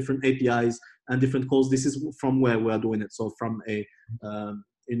blockchains, different APIs and different calls. This is from where we are doing it. So from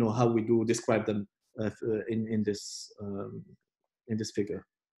how we do describe them in this figure.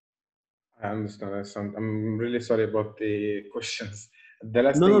 I understand. I'm really sorry about the questions. The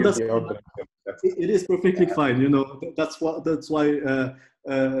last thing is the order. It is perfectly fine. That's why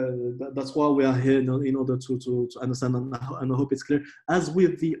we are here, in order to understand, and I hope it's clear. As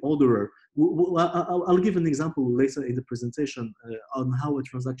with the orderer, I'll give an example later in the presentation on how a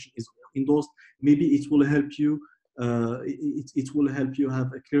transaction is endorsed. Maybe it will help you. It will help you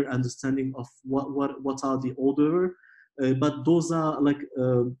have a clear understanding of what are the orderer. But those are like,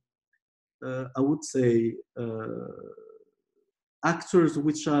 I would say, actors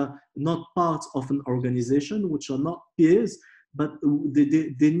which are not part of an organization, which are not peers, but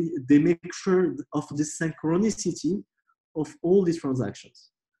they make sure of the synchronicity of all these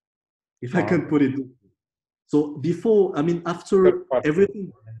transactions, if I can put it. So before, I mean, after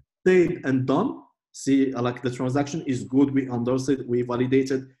everything said and done, see, like the transaction is good, we endorse it, we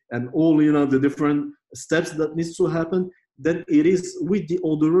validate it, and all, you know, the different steps that needs to happen, then it is with the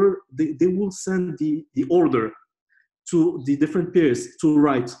orderer, they will send the order to the different peers to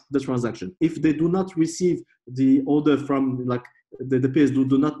write the transaction. If they do not receive the order from, like, the peers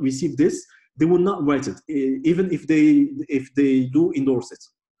do not receive this, they will not write it, even if they do endorse it.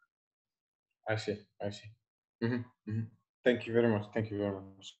 I see. Thank you very much. That's it for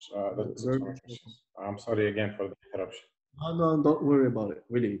my questions. I'm sorry again for the interruption. No, don't worry about it.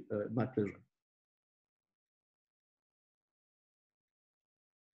 Really, my pleasure.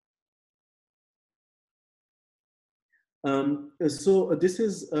 So this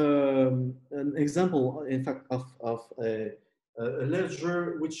is an example, in fact, of a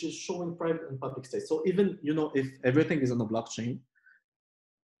ledger which is showing private and public state. So even, you know, if everything is on a blockchain,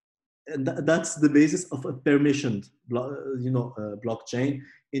 and that's the basis of a permissioned, blockchain,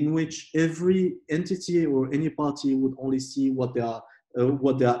 in which every entity or any party would only see what they are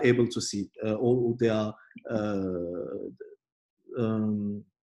able to see, or they are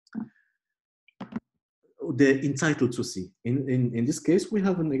they're entitled to see. In this case, we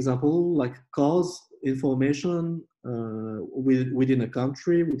have an example like cause information within a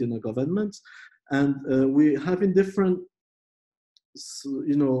country, within a government, and we have in different,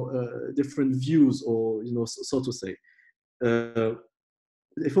 different views, or, you know, so to say,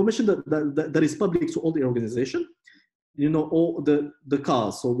 information that is public to all the organization, you know, all the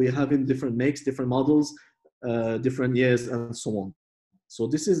cars. So we have in different makes, different models, different years, and so on. So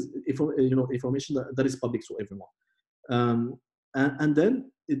this is, information that is public to everyone. And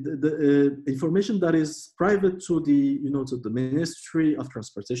then the information that is private to the Ministry of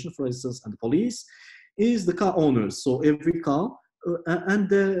Transportation, for instance, and the police, is the car owners. So every car and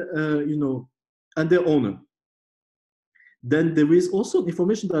their and their owner. Then there is also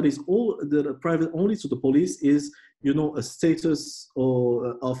information that is private only to the police, is, you know, a status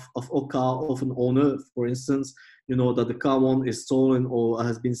or of a car of an owner, for instance, you know, that the car one is stolen or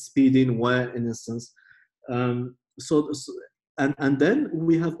has been speeding, where, in instance. And then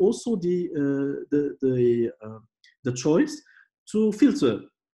we have also the choice to filter.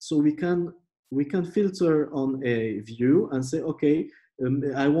 So we can filter on a view and say, okay,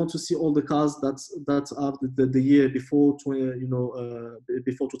 I want to see all the cars that are the year before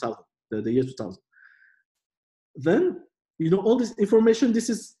before 2000, the year 2000. Then, you know, all this information, this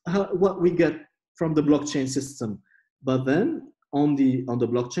is what we get from the blockchain system. But then on the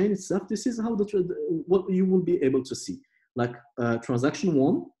blockchain itself, this is how what you will be able to see, like transaction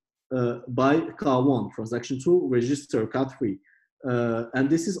 1, buy car 1, transaction 2, register car 3, and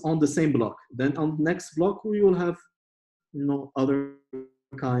this is on the same block. Then on the next block, we will have, you know, other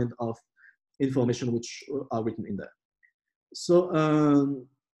kind of information which are written in there. So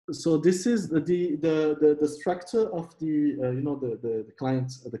so this is the structure of the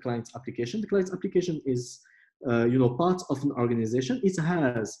client application. The client application is part of an organization. It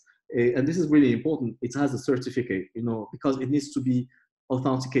has and this is really important, it has a certificate, because it needs to be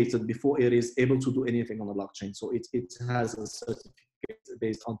authenticated before it is able to do anything on the blockchain. So it has a certificate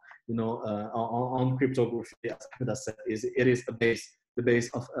based on on cryptography, as Ahmed said. It is the base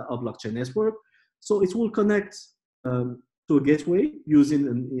of a blockchain network. So it will connect to a gateway using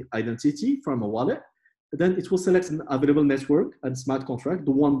an identity from a wallet. Then it will select an available network and smart contract,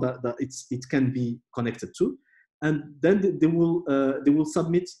 the one that it can be connected to. And then they will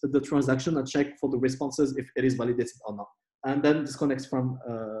submit the transaction and check for the responses if it is validated or not. And then disconnects from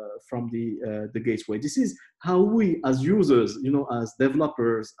the gateway. This is how we, as users, as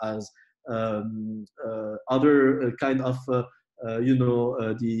developers, as other kind of the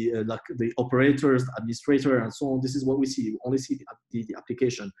operators, administrator, and so on. This is what we see. We only see the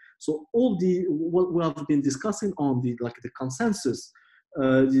application. So all what we have been discussing on the consensus,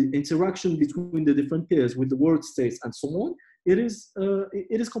 the interaction between the different pairs with the world states and so on, it is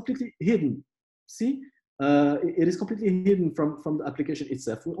completely hidden. See, it is completely hidden from the application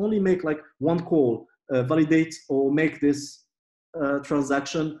itself. We only make one call, validate or make this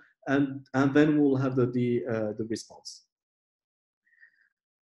transaction, and then we'll have the response.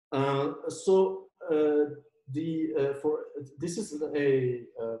 This is an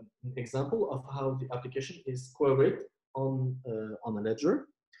example of how the application is queried on a ledger.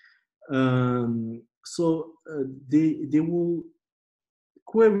 They will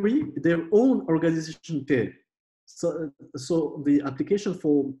query their own organization pair. so the application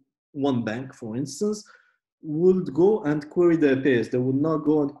for one bank, for instance, would go and query the pairs. They would not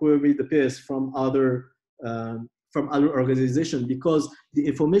go and query the pairs from other organizations, because the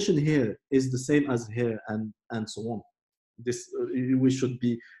information here is the same as here, and so on. This we should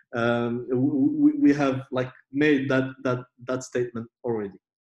be we have like made that statement already,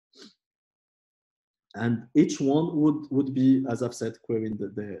 and each one would be, as I've said, querying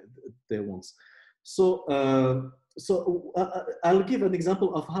their ones. So I'll give an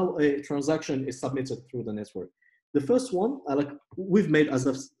example of how a transaction is submitted through the network. The first one, we've made as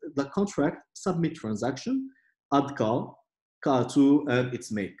the contract submit transaction, add car 2, and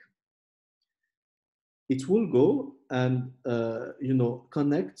its make. It will go and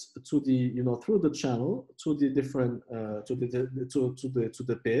connect to the through the channel to the different to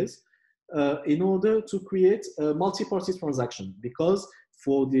the pairs in order to create a multi-party transaction, because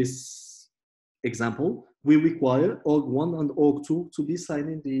for this example we require org1 and org2 to be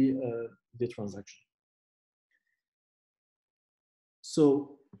signing the transaction.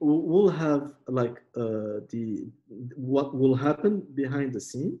 So we'll have like what will happen behind the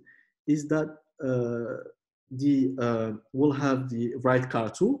scene is that we'll have the write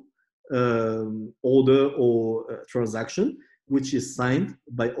car2 order or transaction, which is signed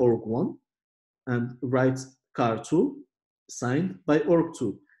by org1, and write car2 signed by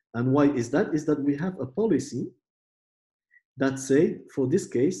org2. And why is that? Is that we have a policy that say, for this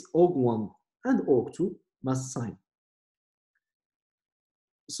case, org1 and org2 must sign.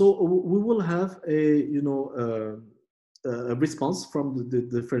 So we will have a response from the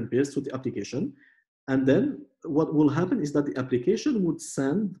different pairs to the application, and then what will happen is that the application would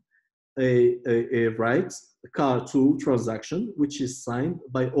send a write car2 transaction, which is signed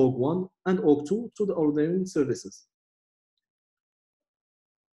by org1 and org2 to the ordering services.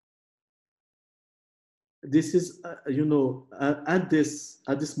 This is at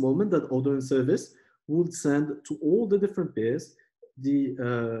this moment that ordering service would send to all the different pairs the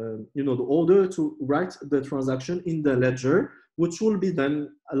the order to write the transaction in the ledger, which will be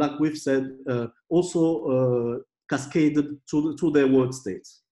then, like we've said, also cascaded to their word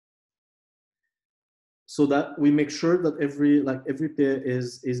states, so that we make sure that every pair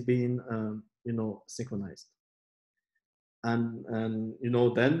is being synchronized, and then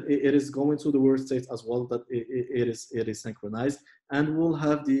it is going to the word states as well, that it is synchronized, and we'll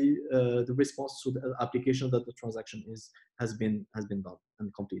have the response to the application that the transaction has been done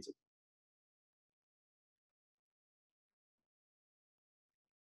and completed.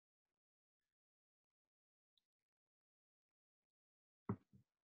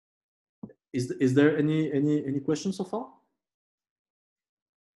 Is there any questions so far?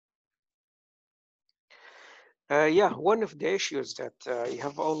 Yeah, one of the issues that you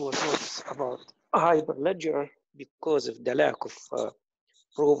have always noticed about Hyperledger, because of the lack of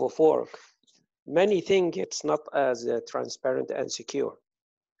proof of work, many think it's not as transparent and secure,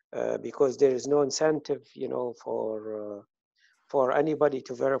 because there is no incentive, for anybody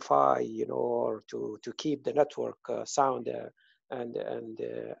to verify, or to keep the network sound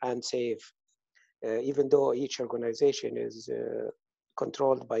and safe, even though each organization is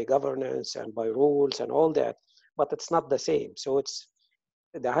controlled by governance and by rules and all that, but it's not the same. So it's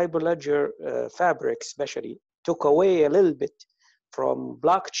the Hyperledger Fabric especially took away a little bit from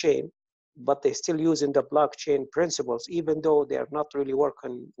blockchain, but they still using the blockchain principles, even though they are not really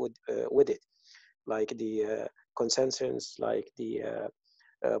working with it, like the consensus, like the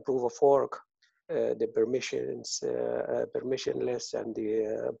proof of work, the permissionless, and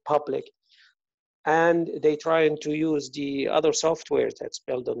the public. And they trying to use the other software that's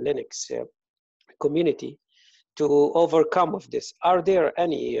built on Linux community to overcome of this. Are there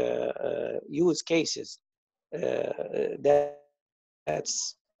any use cases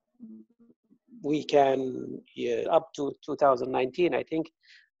that's we can, up to 2019, I think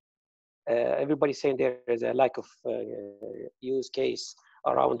everybody's saying there is a lack of use case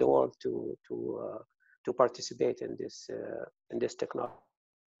around the world to participate in this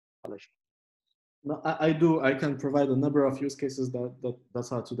technology? No, I do. I can provide a number of use cases that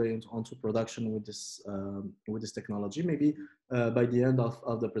are today onto production with this technology. Maybe by the end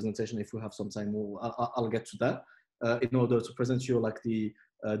of the presentation, if we have some time, I'll get to that in order to present you like the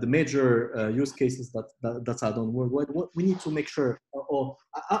major use cases that are done worldwide. What we need to make sure, or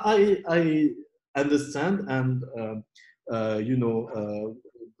I understand, and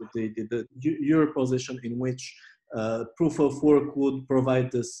your position in which proof of work would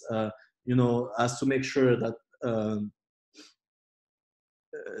provide this. As to make sure that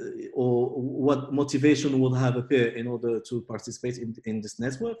or what motivation will have a pair in order to participate in this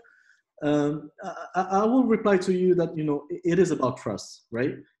network. I will reply to you that, you know, it is about trust,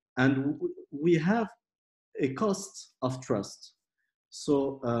 right? And we have a cost of trust.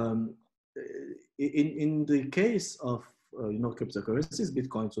 So in the case of you know, cryptocurrencies,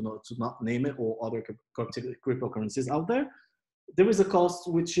 Bitcoin to not name it, or other cryptocurrencies out there, there is a cost,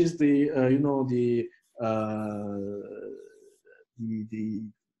 which is the you know, the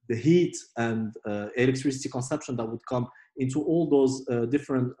heat and electricity consumption that would come into all those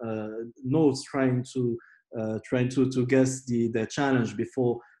different nodes trying to guess the challenge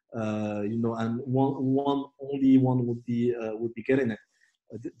before you know, and only one would be getting it.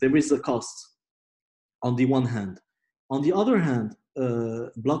 There is a cost on the one hand. On the other hand,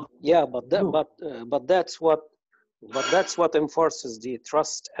 yeah, but that's what enforces the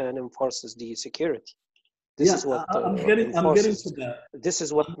trust and enforces the security. This yeah, is what I'm getting to that. This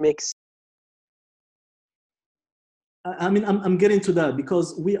is what makes. I mean, I'm getting to that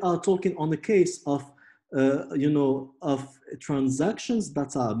because we are talking on the case of, you know, of transactions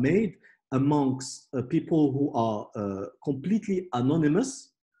that are made amongst people who are completely anonymous,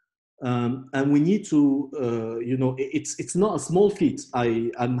 and we need to, you know, it's not a small feat.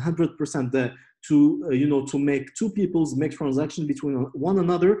 I'm 100% there to, you know, to make two peoples make transactions between one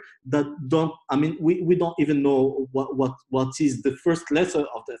another that don't. I mean, we don't even know what is the first letter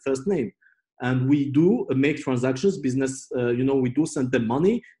of the first name. And we do make transactions, business, you know, we do send them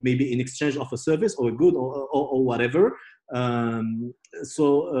money, maybe in exchange of a service or a good or whatever. And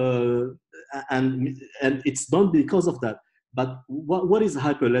it's done because of that. But what is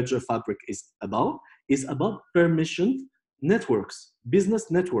Hyperledger Fabric is about permissioned networks, business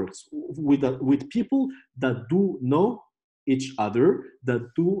networks with people that do know each other, that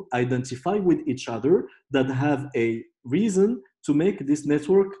do identify with each other, that have a reason to make this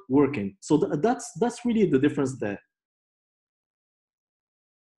network working. So that's really the difference there.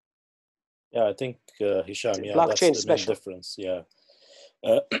 Yeah, I think Hicham, yeah, Blockchain that's the main special. difference. Yeah,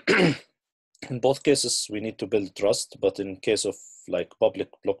 in both cases we need to build trust, but in case of like public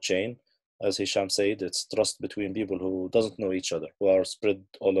blockchain, as Hicham said, it's trust between people who doesn't know each other, who are spread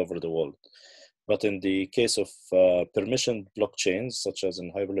all over the world. But in the case of permissioned blockchains, such as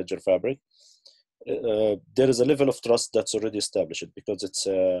in Hyperledger Fabric, there is a level of trust that's already established because it's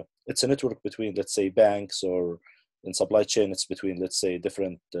a network between, let's say, banks, or in supply chain, it's between, let's say,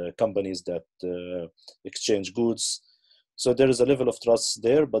 different companies that exchange goods. So there is a level of trust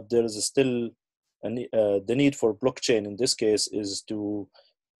there, but there is still the need for blockchain in this case is to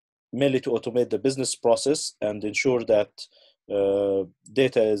mainly to automate the business process and ensure that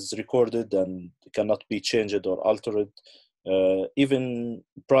data is recorded and cannot be changed or altered. Even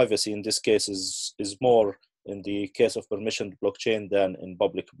privacy in this case is more in the case of permissioned blockchain than in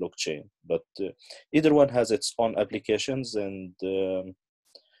public blockchain. But either one has its own applications and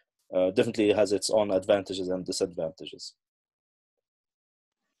definitely has its own advantages and disadvantages.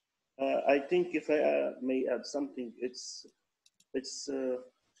 I think if I may add something, it's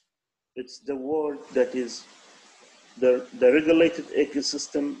the word that is the regulated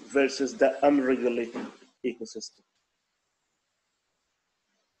ecosystem versus the unregulated ecosystem.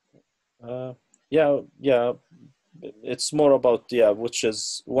 Yeah, it's more about, which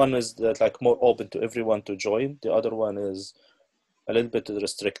is, one is that like more open to everyone to join, the other one is a little bit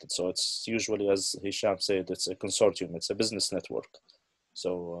restricted. So it's usually, as Hicham said, it's a consortium, it's a business network.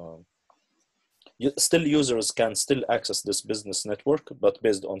 So still users can still access this business network, but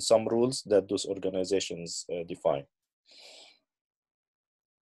based on some rules that those organizations define.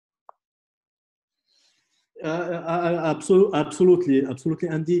 Absolutely.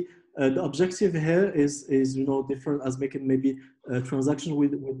 And the objective here is you know, different as making maybe a transaction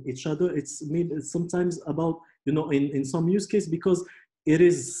with each other. It's maybe sometimes about, you know, in some use case, because it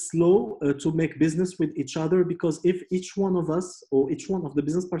is slow to make business with each other, because if each one of us or each one of the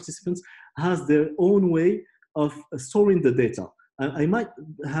business participants has their own way of storing the data. I might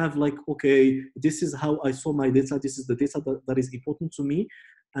have like, okay, this is how I store my data. This is the data that is important to me.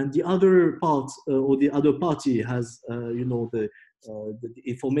 And the other part or the other party has, you know, the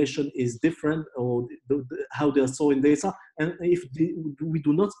information is different, or how they are storing data. And if we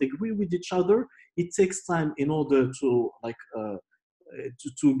do not agree with each other, it takes time in order to like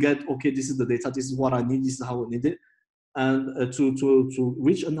to get, okay, this is the data, this is what I need, this is how I need it. And to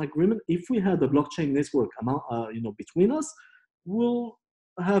reach an agreement, if we had a blockchain network among, you know, between us, we'll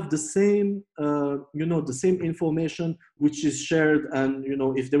have the same, you know, the same information which is shared. And, you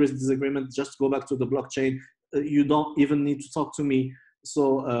know, if there is disagreement, just go back to the blockchain. You don't even need to talk to me.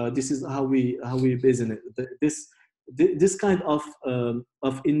 So this is how we base in it. This kind of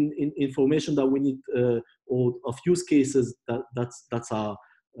information that we need, or of use cases that are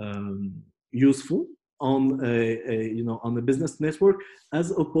useful on on a business network,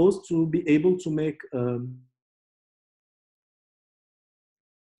 as opposed to be able to make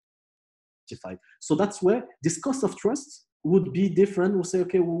so that's where this cost of trust would be different. We'll say,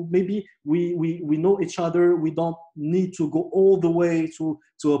 okay, well, maybe we know each other. We don't need to go all the way to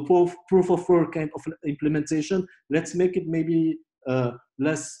a proof of work kind of implementation. Let's make it maybe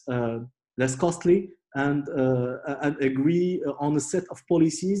less costly, and agree on a set of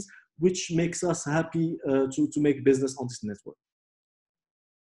policies which makes us happy to make business on this network.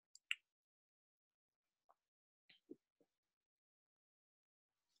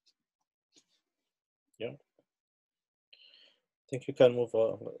 Yeah. I think you can move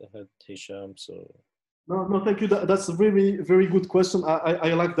ahead, Hicham. So. No, thank you. That's a very, very good question.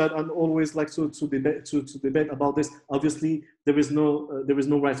 I like that, and always like to debate about this. Obviously, there is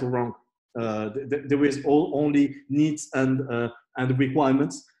no right or wrong. There is only needs and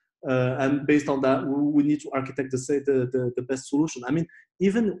requirements, and based on that, we need to architect the best solution. I mean,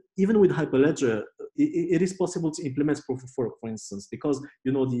 even with Hyperledger, it is possible to implement proof of work, for instance, because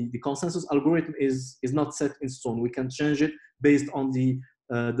the consensus algorithm is not set in stone. We can change it based on the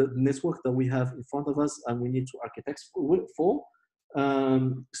network that we have in front of us, and we need to architect for.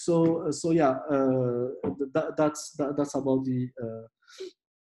 So yeah, that's about the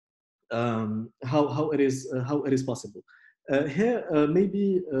how it is possible. Here,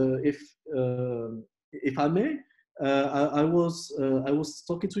 maybe if I may, I was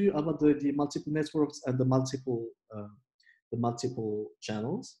talking to you about the multiple networks and the multiple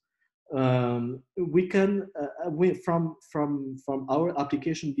channels. We can from our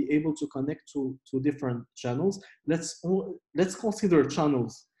application be able to connect to different channels. Let's consider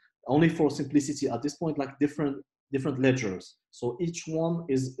channels only for simplicity at this point, like different ledgers. So each one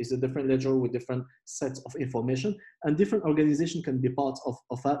is a different ledger with different sets of information, and different organizations can be part of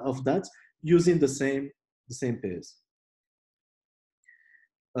that using the same pairs.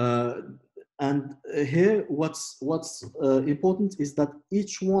 And here, what's important is that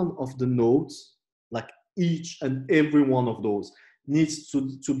each one of the nodes, like each and every one of those, needs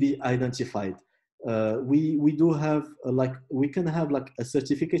to be identified. We do have we can have like a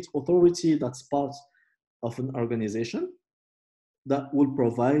certificate authority that's part of an organization that will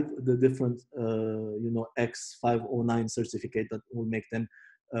provide the different X509 certificate that will make them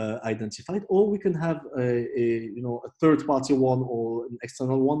identified, or we can have a third-party one or an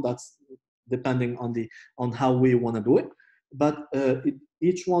external one. That's depending on how we want to do it. But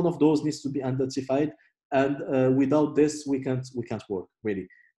each one of those needs to be identified, and without this, we can't work really.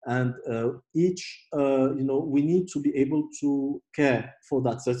 And each we need to be able to care for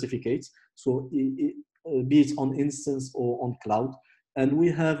that certificate. So be it on instance or on cloud, and we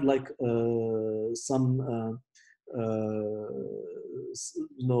have like some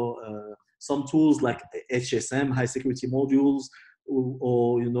tools like HSM, high security modules,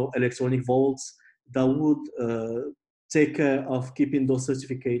 or electronic vaults that would take care of keeping those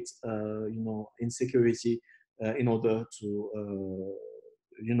certificates in security in order to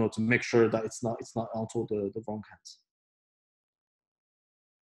to make sure that it's not onto the wrong hands.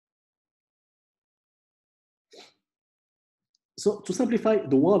 So to simplify,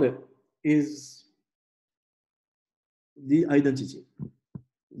 the wallet is the identity.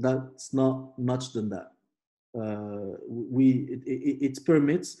 That's not much than that. It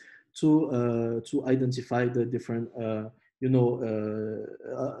permits to identify the different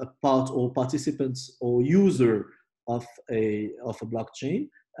part or participants or user of a blockchain,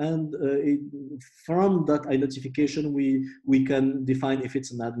 and from that identification we can define if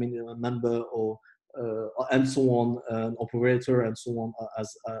it's an admin, a member, or and so on, an operator, and so on,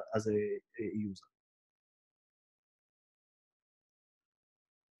 as a user.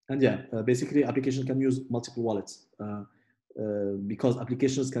 And yeah, basically application can use multiple wallets because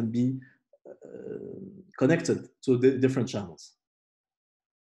applications can be connected to the different channels.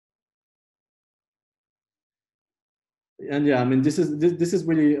 And yeah, I mean, this is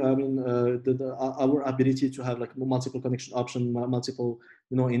really, I mean, our ability to have like multiple connection option, multiple,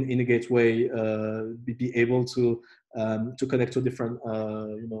 in a gateway, be able to connect to different,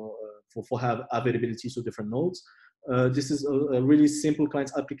 for have availability to different nodes. This is a really simple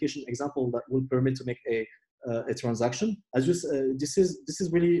client application example that will permit to make a transaction. As just this is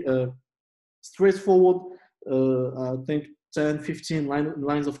really straightforward. I think 10, 15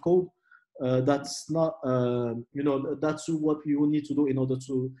 lines of code. That's not, that's what you need to do in order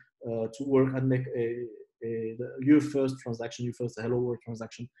to work and make your first transaction, your first hello world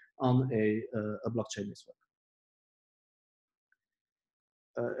transaction on a blockchain network.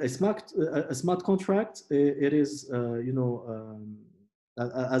 A smart contract, it is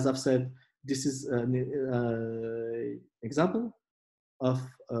as I've said, this is an example of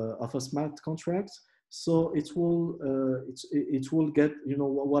a smart contract. So it will get, you know,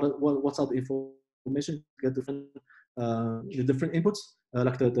 what's out the information, get different the different inputs,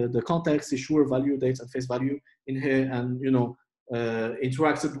 like the context, issuer value, date, and face value in here, and you know,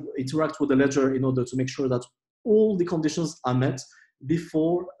 interact with the ledger in order to make sure that all the conditions are met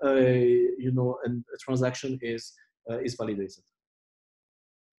before you know, a transaction is validated.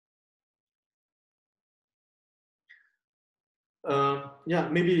 Yeah,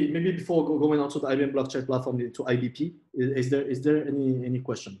 maybe before going on to the IBM Blockchain Platform to IBP, is there any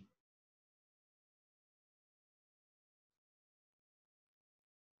question?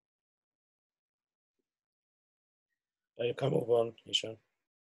 You can move on, Hicham.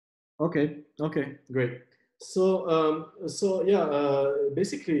 Okay, great. So yeah,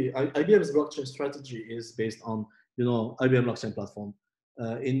 basically, IBM's blockchain strategy is based on, you know, IBM Blockchain Platform,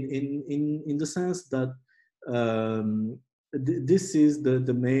 in the sense that this is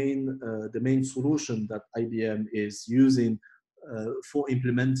the main solution that IBM is using for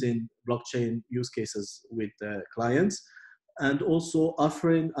implementing blockchain use cases with clients, and also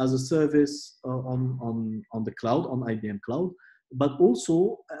offering as a service on the cloud, on IBM Cloud, but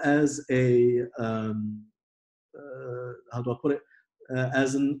also as a how do I put it?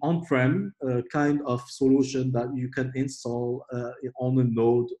 As an on-prem kind of solution that you can install on a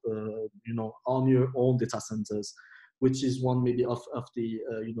node, you know, on your own data centers, which is one maybe of the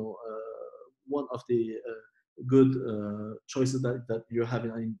you know, one of the good choices that you're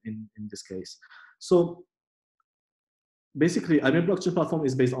having in this case. So basically, IBM Blockchain Platform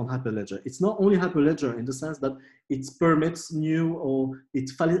is based on Hyperledger. It's not only Hyperledger in the sense that it permits new, or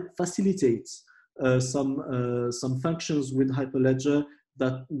it facilitates some functions with Hyperledger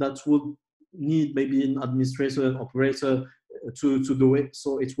that would need maybe an administrator and operator to do it.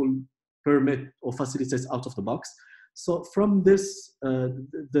 So it will permit or facilitate out of the box. So from this,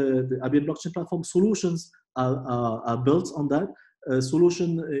 the IBM Blockchain Platform solutions are built on that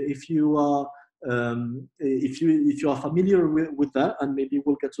solution. If you are if you are familiar with that, and maybe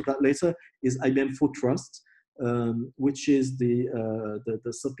we'll get to that later, is IBM Food Trust, which is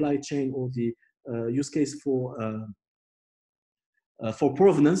the supply chain, or the use case for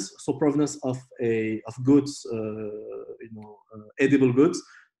provenance. So provenance of goods, you know, edible goods,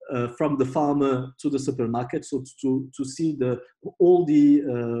 from the farmer to the supermarket. So to see all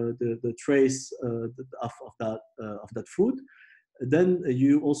the trace of that food. Then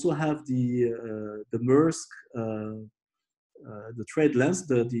you also have the Maersk, the trade lens,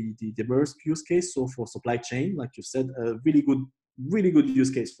 the Maersk use case. So for supply chain, like you said, a really good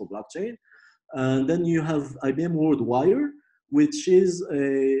use case for blockchain. And then you have IBM WorldWire, which is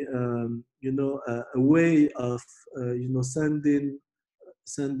a you know, a way of you know, sending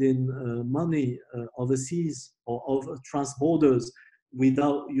money overseas or over transborders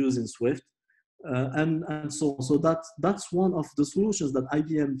without using SWIFT. And so that's one of the solutions that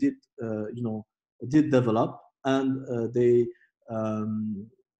IBM did you know, did develop, and they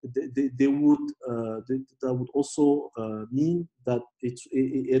would that would also mean that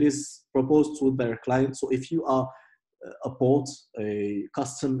it is proposed to their clients. So if you are a port, a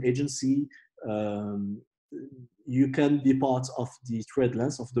custom agency, you can be part of the trade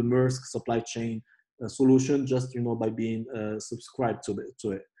lens of the Maersk supply chain solution, just, you know, by being subscribed to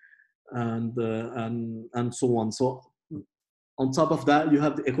it. And so on. So on top of that, you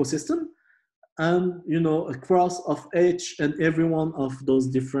have the ecosystem, and you know, across of each and every one of those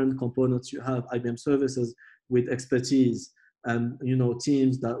different components, you have IBM services with expertise, and you know,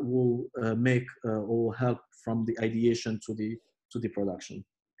 teams that will make or help from the ideation to the production.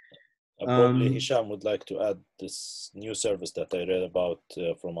 Probably Hicham would like to add this new service that I read about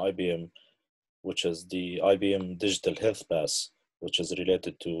from IBM, which is the IBM Digital Health Pass, which is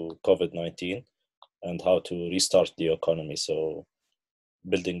related to COVID-19 and how to restart the economy. So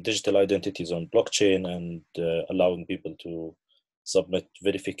building digital identities on blockchain, and allowing people to submit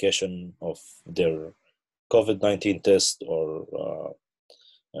verification of their COVID-19 test or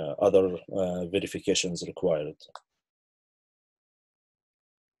other verifications required.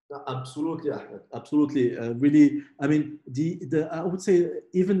 Absolutely, Ahmed. Absolutely. Really, I mean, I would say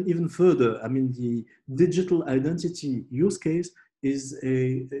even further. I mean, the digital identity use case is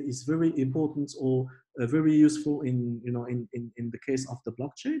very important, or very useful in, you know, in the case of the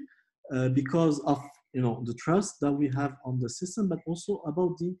blockchain, because of, you know, the trust that we have on the system, but also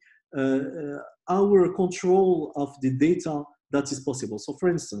about the our control of the data that is possible. So, for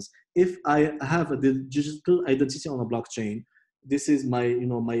instance, if I have a digital identity on a blockchain, this is my, you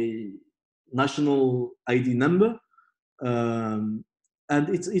know, my national ID number, and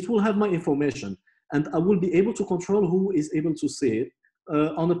it will have my information, and I will be able to control who is able to see it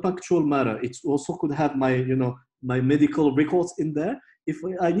on a punctual manner. It also could have my, you know, my medical records in there. If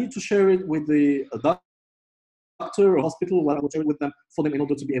I need to share it with the doctor or hospital, well, I will share it with them for them in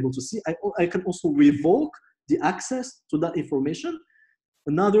order to be able to see. I can also revoke the access to that information.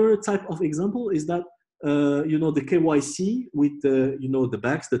 Another type of example is that you know, the KYC with the, you know, the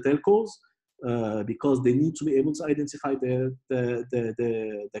banks, the telcos, because they need to be able to identify the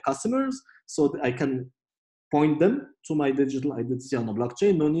customers, so that I can point them to my digital identity on the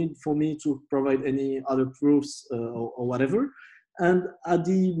blockchain. No need for me to provide any other proofs or whatever. And at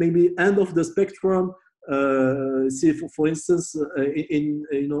the maybe end of the spectrum, see, for instance, in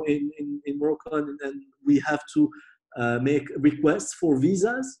you know, in Morocco, and we have to make requests for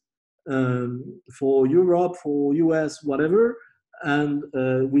visas for Europe, for US, whatever, and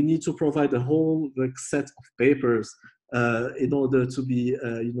we need to provide a whole like set of papers in order to be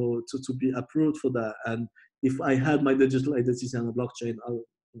you know, to be approved for that. And if I had my digital identity on the blockchain, I'll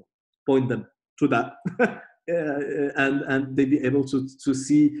point them to that. And they'd be able to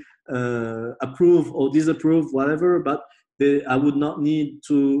see approve or disapprove, whatever, but I would not need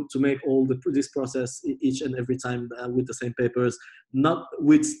to make all this process each and every time with the same papers,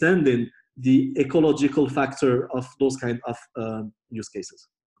 notwithstanding the ecological factor of those kind of use cases.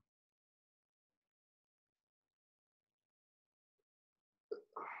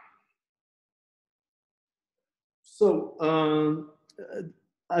 So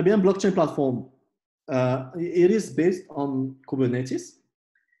IBM Blockchain Platform, it is based on Kubernetes,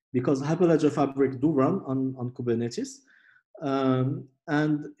 because Hyperledger Fabric do run on Kubernetes,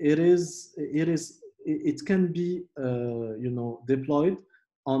 and it can be you know, deployed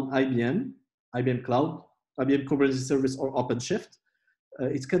on IBM Cloud, IBM Kubernetes Service, or OpenShift.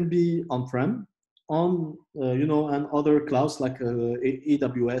 It can be on-prem, on you know, and other clouds like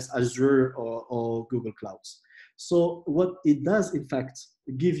AWS, Azure, or Google Clouds. So what it does, in fact,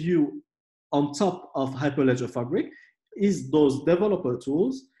 give you on top of Hyperledger Fabric is those developer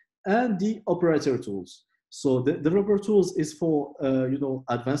tools and the operator tools. So the developer tools is for you know,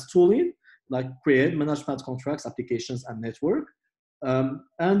 advanced tooling, like create, manage smart contracts, applications, and network,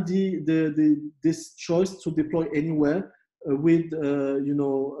 and this choice to deploy anywhere with you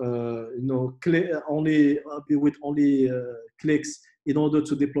know, only with only clicks in order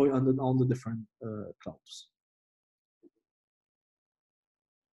to deploy on the different clouds.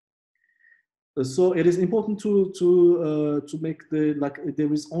 So it is important to make the, like,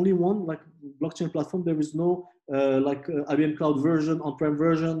 there is only one like blockchain platform. There is no like IBM Cloud version, on-prem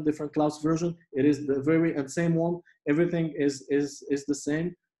version, different clouds version. It is the very and same one. Everything is the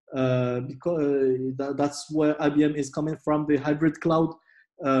same because that's where IBM is coming from. The hybrid cloud.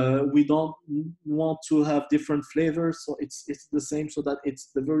 We don't want to have different flavors, so it's the same, so that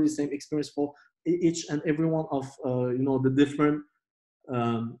it's the very same experience for each and every one of you know, the different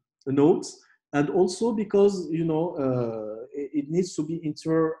nodes. And also because, you know, it needs to be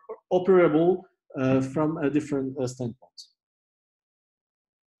interoperable from a different standpoint.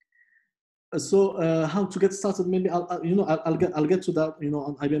 So how to get started? Maybe I'll get to that. You know,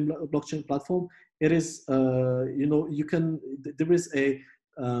 on IBM Blockchain Platform, it is you know, you can, there is an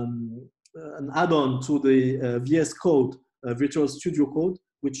add-on to the VS Code, Virtual Studio Code,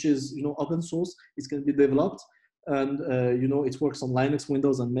 which is, you know, open source. It can be developed, and you know, it works on Linux,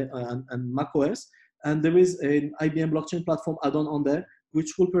 Windows, and Mac OS. And there is an IBM Blockchain Platform add-on on there,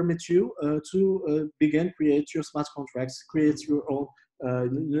 which will permit you to begin create your smart contracts, create your own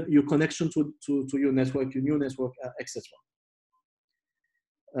your connection to your network, your new network, etc.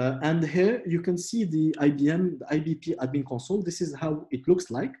 And here you can see the IBP admin console. This is how it looks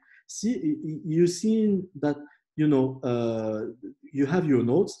like. See, you see that, you know, you have your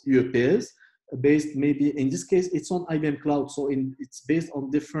nodes, your pairs, based maybe, in this case, it's on IBM Cloud. So it's based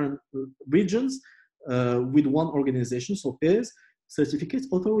on different regions with one organization. So pairs, certificates,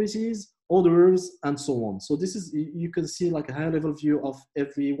 authorities, orders, and so on. So this is, you can see like a high level view of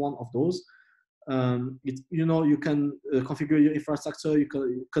every one of those. You know, you can configure your infrastructure, you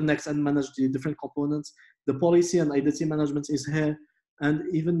can connect and manage the different components. The policy and identity management is here. And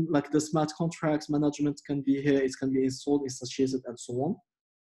even like the smart contracts management can be here. It can be installed, instantiated, and so on.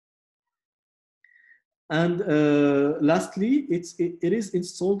 And lastly, it is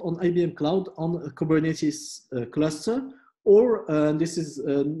installed on IBM Cloud on a Kubernetes cluster, or this is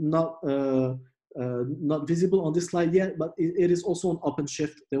not visible on this slide yet, but it is also on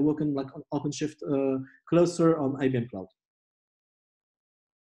OpenShift. They're working like on OpenShift cluster on IBM Cloud.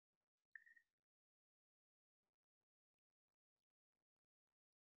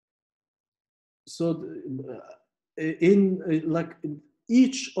 So in like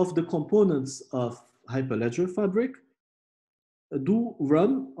each of the components of Hyperledger Fabric do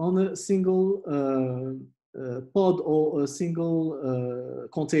run on a single pod or a single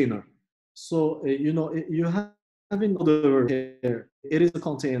container. So you know, you have in order here, it is a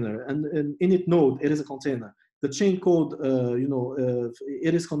container, and init node, it is a container. The chain code, you know,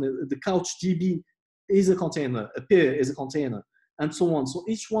 it is the couch DB is a container, a peer is a container, and so on. So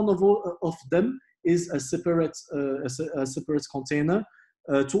each one of them is a separate container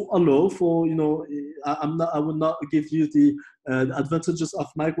to allow for, you know, I will not give you the advantages of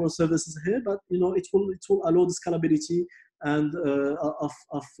microservices here, but you know, it will allow the scalability and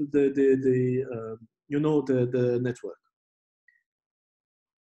of the you know, the network.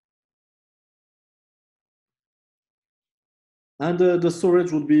 And the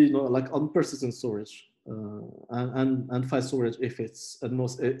storage would be, you know, like unpersistent storage and file storage if it's a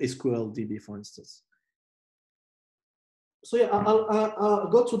SQL DB, for instance. So yeah, I'll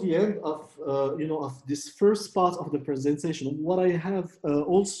go to the end of you know, of this first part of the presentation. What I have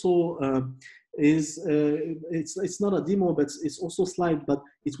also is it's not a demo, but it's also a slide, but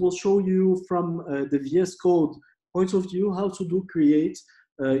it will show you from the VS Code point of view how to create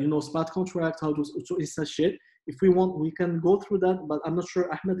you know, smart contract, how to instantiate. If we want, we can go through that, but I'm not sure,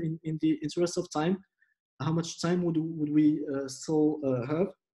 Ahmed, in the interest of time, how much time would we still have?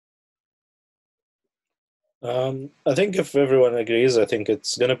 I think if everyone agrees, I think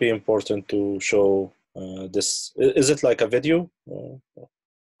it's going to be important to show this. Is it like a video?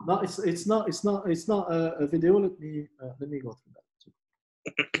 No, it's not a video. Let me go through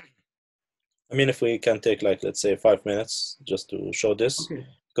that. I mean, if we can take, like, let's say 5 minutes just to show this, okay,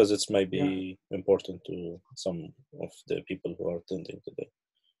 because it's maybe important to some of the people who are attending today.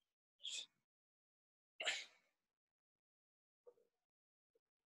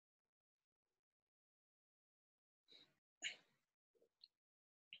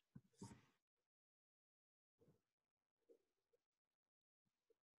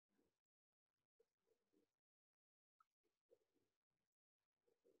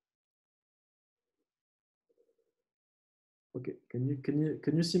 Okay,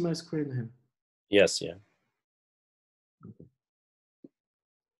 can you see my screen here? Yes, yeah. Okay.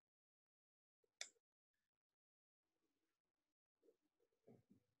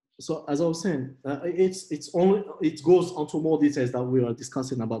 So as I was saying, it goes onto more details that we are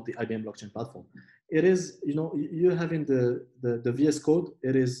discussing about the IBM Blockchain Platform. It is, you know, you having the VS Code.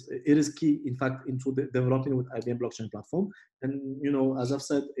 It is key, in fact, into developing with IBM Blockchain Platform. And you know, as I've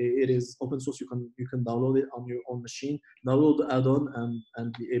said, it is open source. You can download it on your own machine, download the add-on,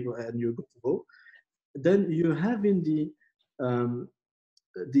 and be able, and you're good to go. Then you have in the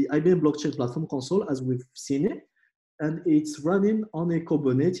IBM Blockchain Platform console, as we've seen it. And it's running on a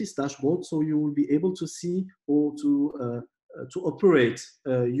Kubernetes dashboard, so you will be able to see or to operate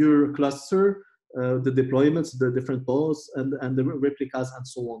your cluster, the deployments, the different pods, and the replicas, and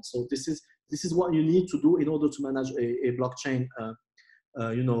so on. So this is what you need to do in order to manage a blockchain,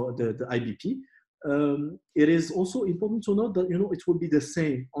 you know, the IBP. It is also important to note that, you know, it will be the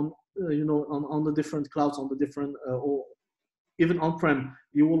same on you know, on the different clouds, on the different or even on-prem.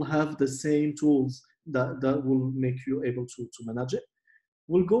 You will have the same tools that will make you able to manage it.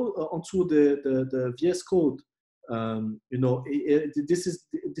 We'll go onto the VS Code. You know, this is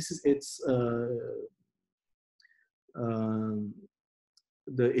its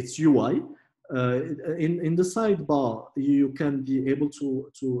its UI. In the sidebar, you can be able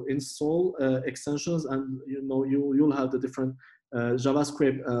to install extensions, and you know, you'll have the different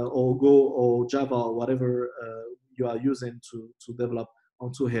JavaScript or Go or Java or whatever you are using to develop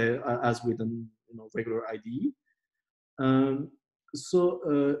onto here, as with an, you know, regular IDE. So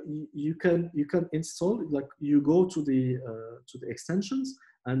you can install, like, you go to the extensions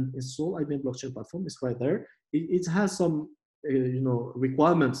and install IBM Blockchain Platform. It's right there. It has some you know,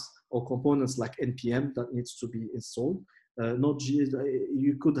 requirements or components like npm that needs to be installed. Node.js,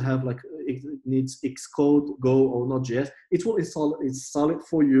 you could have, like, it needs Xcode, Go, or Node.js. It will install it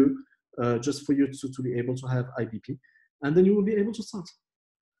for you, just for you to be able to have IBP, and then you will be able to start.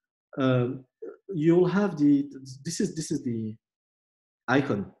 You'll have this is the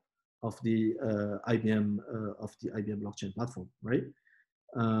icon of the IBM Blockchain Platform, right?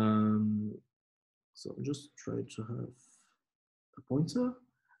 So I'm just trying to have a pointer.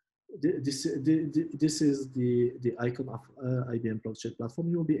 This is the icon of IBM Blockchain Platform.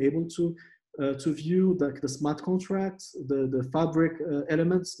 You'll be able to view the smart contracts, the fabric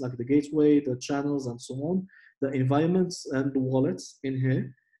elements like the gateway, the channels, and so on, the environments and the wallets in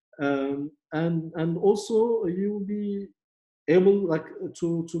here, and also you'll be able, like,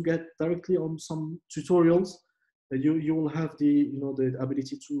 to get directly on some tutorials you will have the the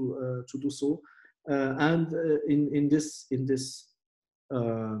ability to do so, and in this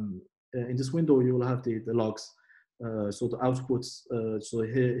window you will have the logs. So the outputs, so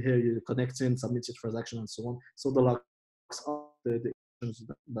here you connect in, submit your transaction, and so on. So the logs are the actions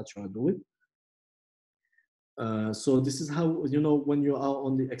that you are doing. So this is how, when you are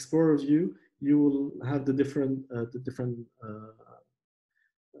on the Explorer view, you will have the different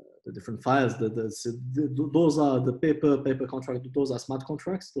files. Those are the paper contract. Those are smart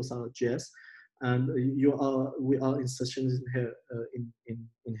contracts. Those are JS, and we are in sessions in here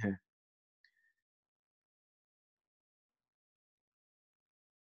in here.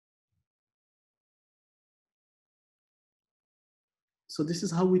 So this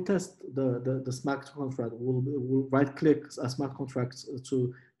is how we test the smart contract. We'll right click a smart contract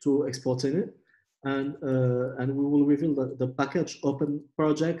to export in it, and we will reveal the package open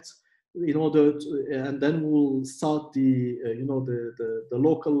project in order to, and then we'll start the the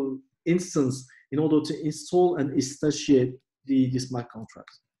local instance in order to install and instantiate the smart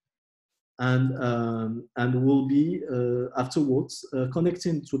contract. And we'll be afterwards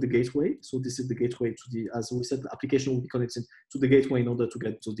connecting to the gateway. So this is the gateway to the, as we said, the application will be connected to the gateway in order to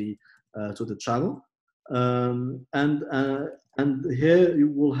get to the channel. And here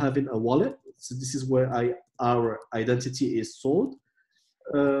you will have in a wallet. So this is where our identity is stored,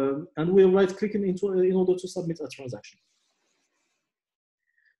 and we're right clicking in order to submit a transaction.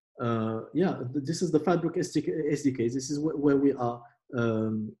 Yeah, this is the Fabric SDK. This is where we are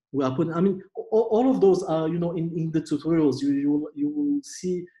putting. I mean, all of those are, in the tutorials. You will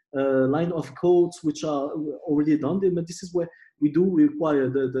see a line of codes which are already done. But this is where we require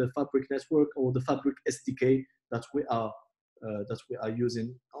the Fabric network or the Fabric SDK that we are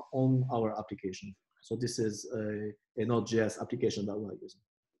using on our application. So this is a Node.js application that we are using.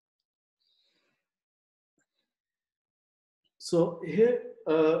 So here,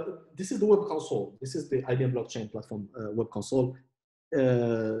 this is the web console. This is the IBM Blockchain Platform web console.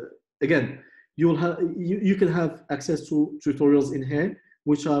 Again, you can have access to tutorials in here,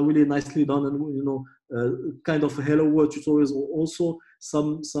 which are really nicely done, and kind of hello world tutorials, or also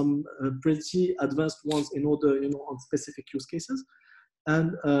some pretty advanced ones in order on specific use cases.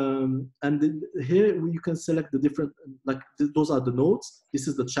 And here you can select the different, those are the nodes. This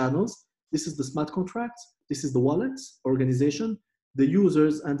is the channels. This is the smart contracts. This is the wallets, organization, the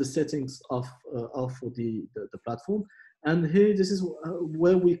users, and the settings of the platform. And here, this is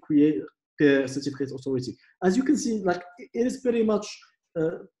where we create peer certificate authority. As you can see, it is pretty much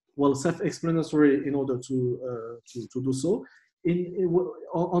self-explanatory in order to do so.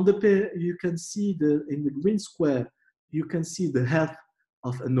 On the pair, you can see in the green square, you can see the health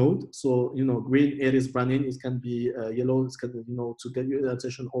of a node. So green, it is running. It can be yellow, it's can to get your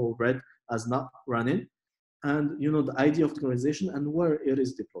attention, or red as not running, and the ID of the organization and where it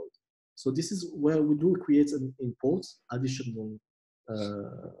is deployed. So this is where we do create an import additional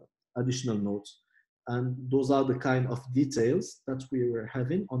nodes, and those are the kind of details that we were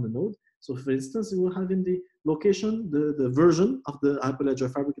having on the node. So for instance, we will have in the location the version of the Hyperledger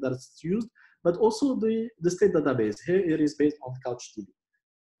Fabric that is used, but also the state database. Here it is based on CouchDB.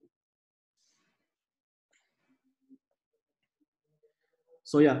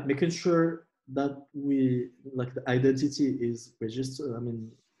 So yeah, making sure that the identity is registered,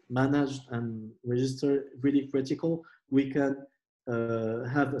 managed and registered, really critical. We can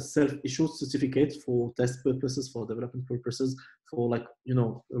have a self-issued certificate for test purposes, for development purposes, for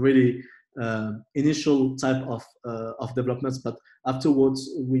really initial type of developments. But afterwards,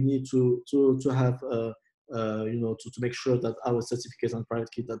 we need to have to make sure that our certificates and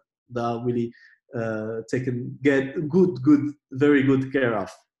private key that are really get very good care of.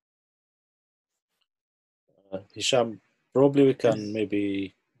 Hicham, probably we can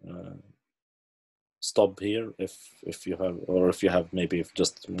maybe stop here if you have, or if you have maybe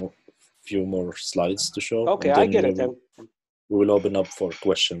just a few more slides to show. Okay, I get it. We will open up for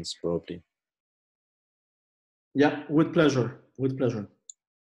questions probably. Yeah, with pleasure. With pleasure.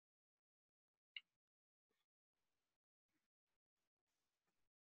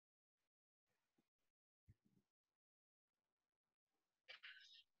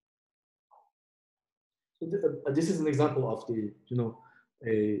 This is an example of the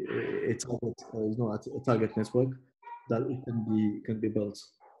a target a target network that it can be built,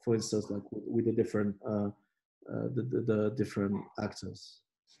 for instance, with the different the different actors.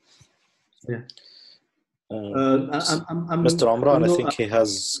 Yeah. Mr. Omran, I think he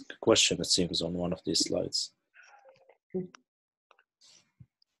has a question, it seems, on one of these slides.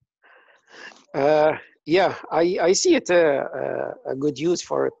 Yeah, I see it a good use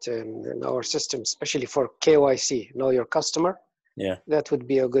for it in our system, especially for KYC, know your customer. Yeah, That would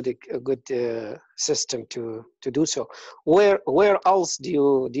be a good system to do so. Where else do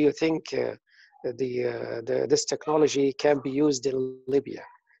you think this technology can be used in Libya,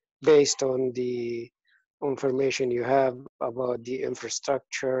 based on the information you have about the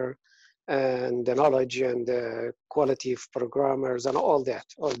infrastructure and the knowledge and the quality of programmers and all that,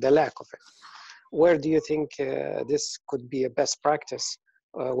 or the lack of it? Where do you think this could be a best practice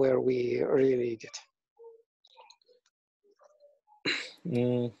where we really need it?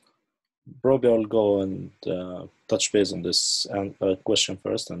 Probably I'll go and touch base on this question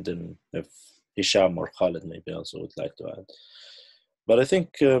first, and then if Hicham or Khaled maybe also would like to add. But I think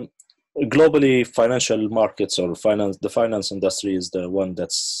globally, financial markets or the finance industry is the one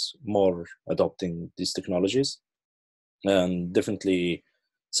that's more adopting these technologies, and definitely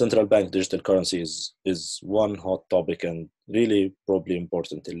central bank digital currency is one hot topic and really probably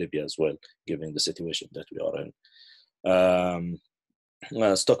important in Libya as well, given the situation that we are in.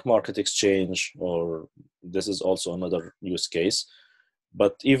 Stock market exchange, or this is also another use case.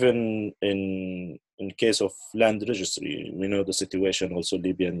 But even in case of land registry, we know the situation also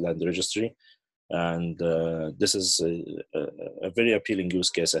Libyan land registry, and this is a very appealing use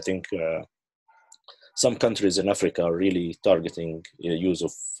case. I think some countries in Africa are really targeting use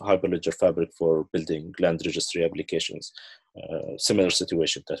of Hyperledger Fabric for building land registry applications, similar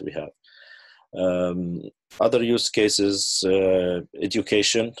situation that we have. Other use cases,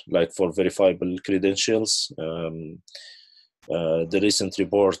 education, like for verifiable credentials. The recent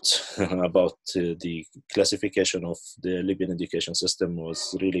report about the classification of the Libyan education system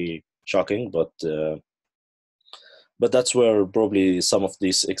was really shocking, but that's where probably some of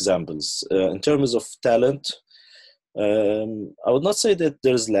these examples. In terms of talent, I would not say that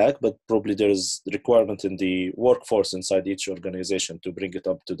there's lack, but probably there is requirement in the workforce inside each organization to bring it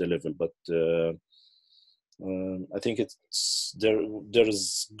up to the level. But I think it's there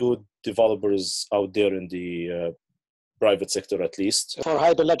is good developers out there in the private sector, at least. For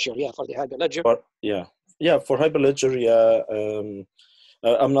Hyperledger, yeah, for the Hyperledger. For Hyperledger, yeah.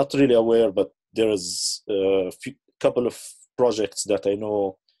 I'm not really aware, but there is a couple of projects that I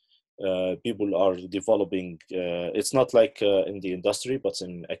know people are developing. It's not like in the industry, but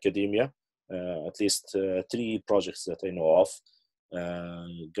in academia. At least 3 projects that I know of.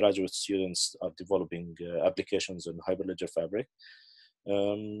 Graduate students are developing applications in Hyperledger Fabric,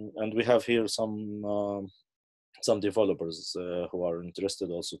 and we have here some developers who are interested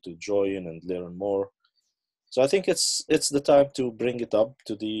also to join and learn more. So I think it's the time to bring it up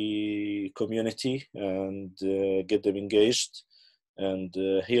to the community and get them engaged, and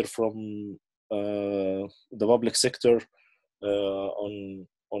hear from the public sector on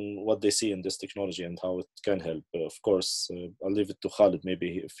what they see in this technology and how it can help. Of course, I'll leave it to Khaled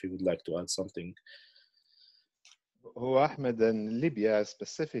maybe if he would like to add something. Oh, Ahmed, in Libya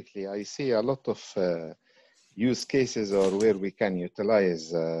specifically, I see a lot of use cases or where we can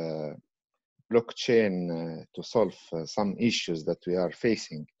utilize blockchain to solve some issues that we are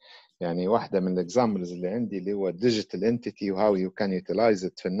facing. يعني واحدة من الexamples اللي عندي اللي هو digital entity و how you can utilize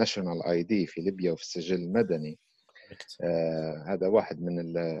it في national ID في ليبيا وفي السجل المدني. هذا واحد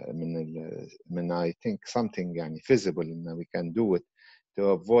من I think something يعني feasible إن we can do it to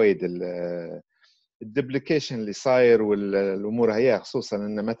avoid الدبليكيشن اللي صاير والأمور هي، خصوصا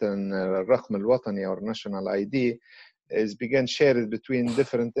إن مثلا الرقم الوطني أو national ID is began shared between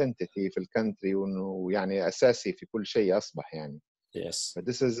different entity في الكنتري، وإنه يعني أساسي في كل شيء أصبح يعني. Yes. But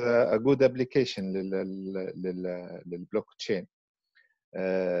this is a good application للبلوكتشين.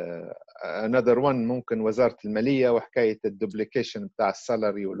 Another one ممكن وزارة المالية وحكاية الدوبليكيشن بتاع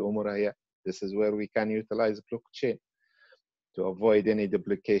السالري والأمور هي. This is where we can utilize blockchain to avoid any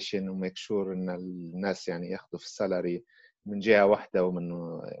duplication و make sure إن الناس يعني ياخذوا في السالري من جهة واحدة ومن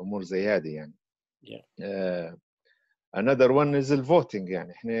أمور زي هذه يعني. Yeah. Another one is الفوتينج،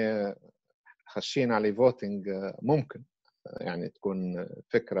 يعني إحنا خشين على voting ممكن يعني تكون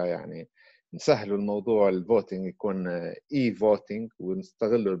فكرة يعني نسهلوا الموضوع الفوتينج يكون e-voting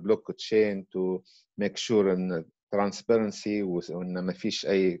ونستغلوا البلوك تشين to make sure إن transparency وإن ما فيش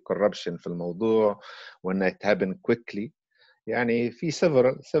أي corruption في الموضوع وإن it happen quickly. يعني في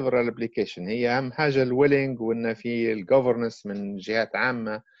several application. هي أهم حاجة willing وإن في governance من جهات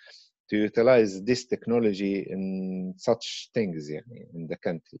عامة to utilize this technology in such things يعني in the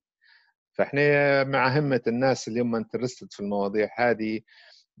country. فإحنا مع همة الناس اللي هم interested في المواضيع هذه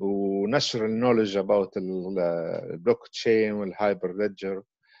ونشر النولج about البلوكتشين والهايبرليدجر.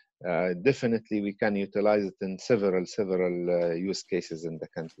 Definitely we can utilize it in several use cases in the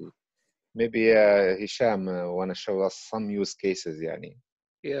country. Maybe Hicham want to show us some use cases, yani,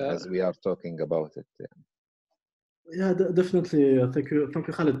 Yeah. as we are talking about it. Yeah, definitely. Thank you,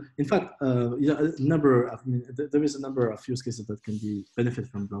 Khaled. In fact, yeah, there is a number of use cases that can be benefit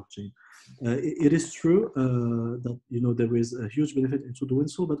from blockchain. It is true that there is a huge benefit into doing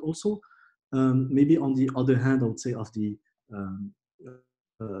so, but also maybe on the other hand, I would say um,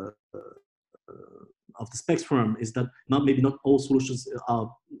 uh, of the spectrum is that maybe not all solutions are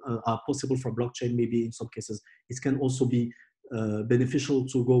possible for blockchain. Maybe in some cases it can also be beneficial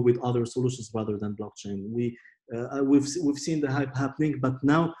to go with other solutions rather than blockchain. We've seen the hype happening, but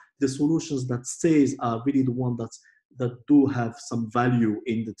now the solutions that stays are really the ones that do have some value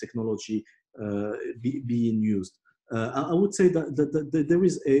in the technology being used. I would say that there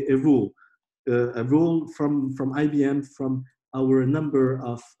is a rule from IBM, from our number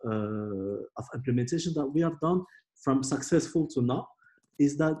of implementation that we have done, from successful to not,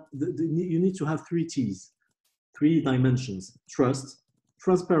 is that you need to have 3 T's, 3 dimensions: trust,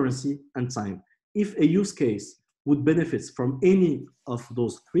 transparency, and time. If a use case would benefit from any of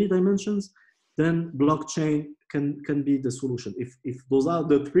those 3 dimensions, then blockchain can be the solution. If those are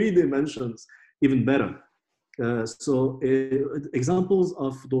the 3 dimensions, even better. Examples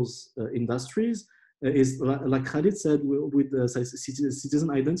of those industries is like Khaled said, with citizen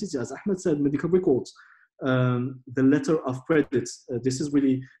identity, as Ahmed said, medical records, the letter of credit. This is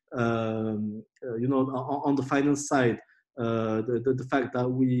really, on the finance side, the fact that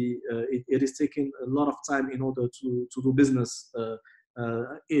it is taking a lot of time in order to do business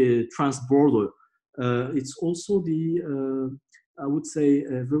trans-border. It's also I would say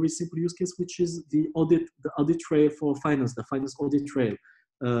a very simple use case, which is the audit trail for finance, the finance audit trail.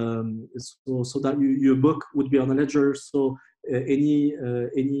 So that your book would be on a ledger, so any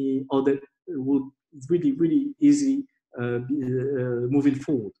audit would really easy moving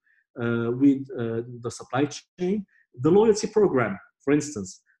forward with the supply chain. The loyalty program, for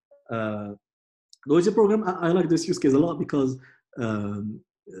instance, loyalty program, I like this use case a lot because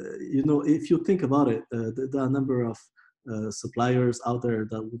if you think about it, there are a number of suppliers out there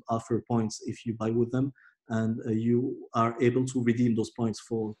that would offer points if you buy with them, and you are able to redeem those points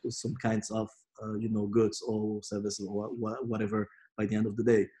for some kinds of goods or services or whatever by the end of the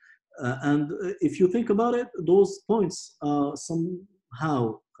day. And if you think about it, those points are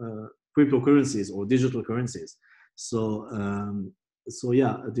somehow cryptocurrencies or digital currencies. So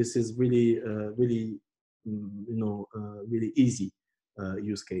yeah, this is really really easy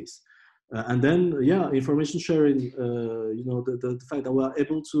use case. And then, yeah, information sharing, the fact that we are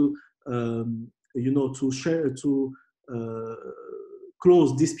able to, to share, to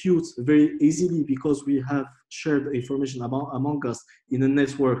close disputes very easily because we have shared information among us in a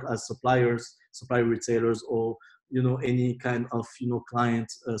network as suppliers, supplier retailers, or, any kind of, client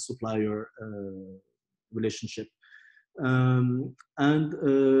supplier relationship. And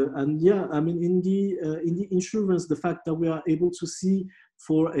yeah, I mean, in the insurance, the fact that we are able to see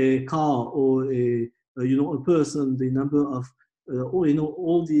for a car or a person, the number of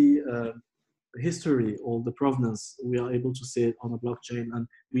all the history, all the provenance, we are able to see it on a blockchain, and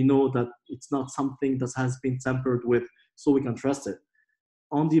we know that it's not something that has been tampered with, so we can trust it.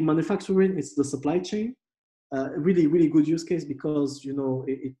 On the manufacturing, it's the supply chain. Really good use case because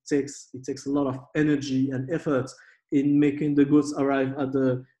it takes a lot of energy and effort in making the goods arrive at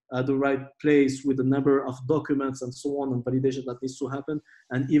the right place with a number of documents and so on, and validation that needs to happen,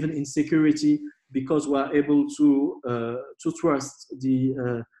 and even in security, because we are able to trust the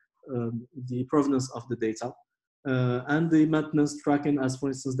provenance of the data, and the maintenance tracking, as for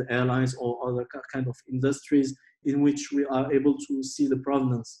instance the airlines or other kind of industries in which we are able to see the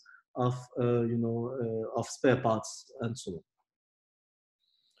provenance of of spare parts and so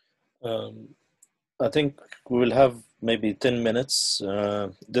on. I think we will have maybe 10 minutes.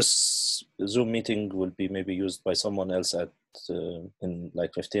 This Zoom meeting will be maybe used by someone else in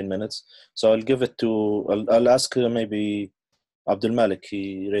like 15 minutes. So I'll give it to, I'll ask maybe Abdul Malik.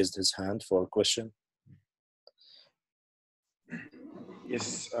 He raised his hand for a question.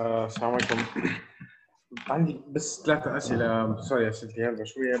 Yes, السلام عليكم. عندي بس 3 أسئلة. Sorry أسئلتي هذا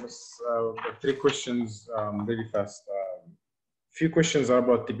شوية بس 3 questions really fast. Few questions are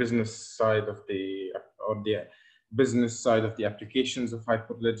about the business side of the applications of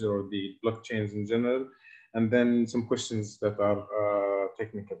Hyperledger or the blockchains in general, and then some questions that are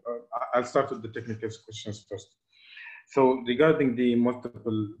technical. I'll start with the technical questions first. So regarding the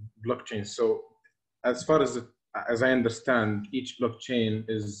multiple blockchains, so as far as I understand, each blockchain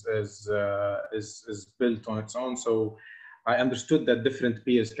is built on its own. So I understood that different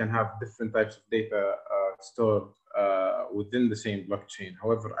peers can have different types of data stored within the same blockchain.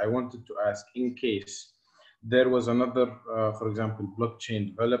 However, I wanted to ask, in case there was another, for example, blockchain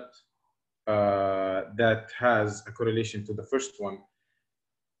developed that has a correlation to the first one,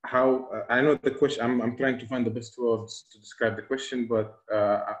 how I know the question, I'm trying to find the best words to describe the question, but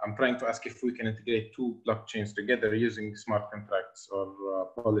I'm trying to ask if we can integrate two blockchains together using smart contracts or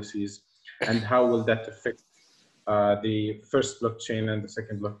policies, and how will that affect the first blockchain and the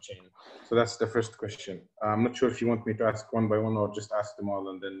second blockchain? So that's the first question. I'm not sure if you want me to ask one by one or just ask them all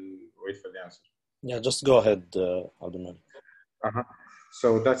and then wait for the answer. Yeah, just go ahead, Abdulmalik.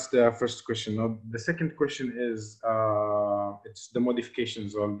 So that's the first question. Now, the second question is, it's the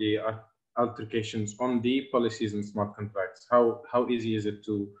modifications or the alterations on the policies and smart contracts. How easy is it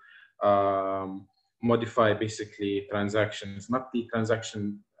to modify basically transactions, not the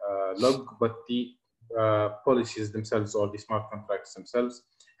transaction log, but the policies themselves or the smart contracts themselves?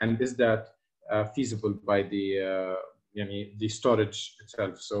 And is that feasible by the storage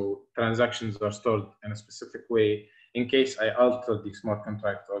itself? So transactions are stored in a specific way. In case I alter the smart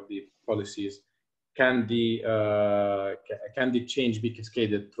contract or the policies, can the change be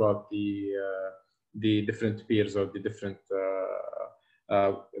cascaded throughout the different peers or the different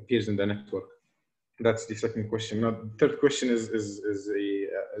peers in the network? That's the second question. Now, the third question is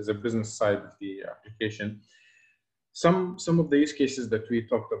a business side of the application. Some of the use cases that we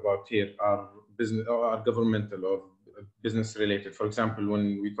talked about here are business or are governmental or business related. For example,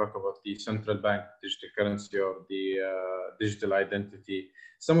 when we talk about the central bank digital currency or the digital identity,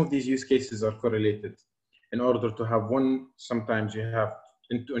 some of these use cases are correlated. In order to have one, sometimes you have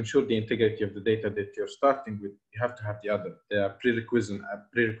to ensure the integrity of the data that you're starting with, you have to have the other. The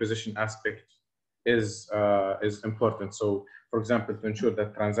prerequisition aspect is important. So, for example, to ensure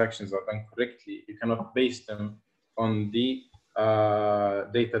that transactions are done correctly, you cannot base them on the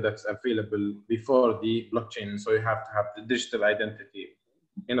data that's available before the blockchain. So you have to have the digital identity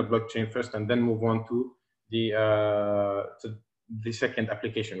in a blockchain first, and then move on to the second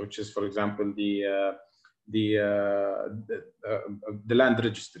application, which is, for example, the land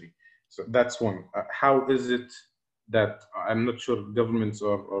registry. So that's one. How is it that, I'm not sure governments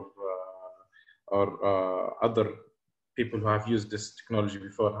or other people who have used this technology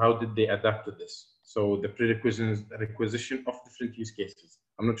before, how did they adapt to this? So the requisition of different use cases.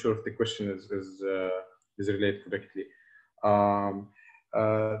 I'm not sure if the question is related correctly.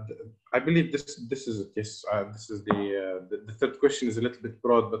 I believe this is it. Yes, this is the third question is a little bit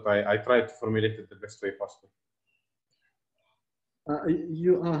broad, but I tried to formulate it the best way possible.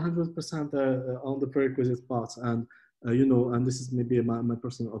 You are 100% on the prerequisite part, and and this is maybe my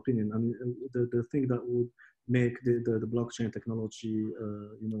personal opinion. I mean, the thing that would make the blockchain technology,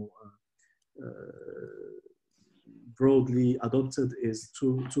 broadly adopted is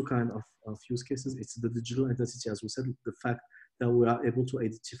two kind of use cases. It's the digital identity, as we said, the fact that we are able to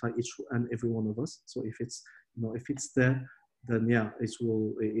identify each and every one of us. So if it's if it's there, then yeah,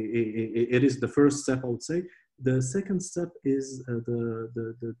 it is the first step, I would say. The second step is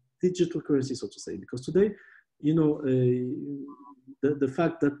the digital currency, so to say, because today, the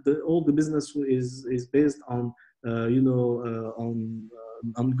fact that all the business is based on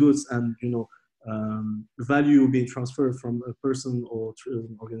on goods and value being transferred from a person or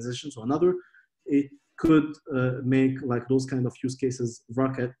organization to another, it could make like those kind of use cases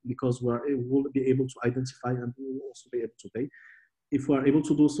rocket, because we'll be able to identify and we'll also be able to pay. If we are able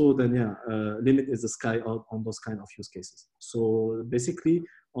to do so, then yeah, limit is the sky on those kind of use cases. So basically,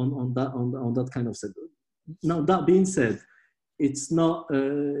 on that kind of set. Now that being said, it's not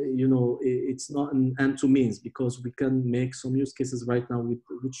it's not an end to means, because we can make some use cases right now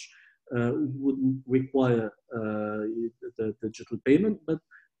which wouldn't require the digital payment, but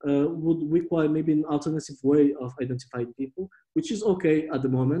would require maybe an alternative way of identifying people, which is okay at the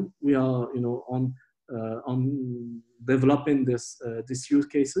moment. We are on developing these use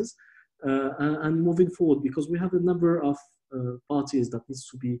cases and moving forward, because we have a number of parties that needs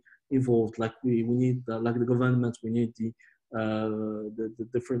to be involved. Like we need like the government, we need the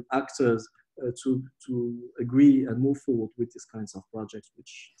different actors to agree and move forward with these kinds of projects,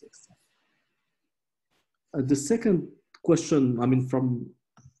 which takes time. The second question, I mean, from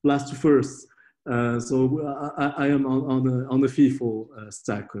last to first. So I am on the FIFO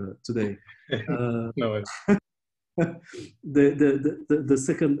stack today. No, the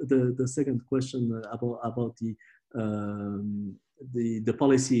second question about the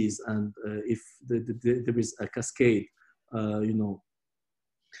policies, and if there is a cascade,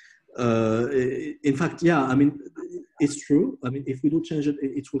 in fact, yeah, I mean, it's true. I mean, if we do change it,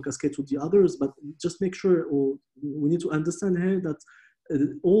 it will cascade to the others, but just make sure, or we need to understand here that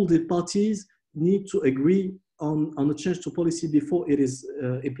all the parties need to agree on a change to policy before it is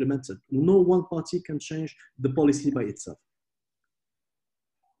implemented. No one party can change the policy by itself.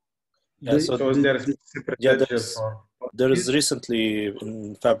 Yeah, so is there a separate yeah, ledger for there is recently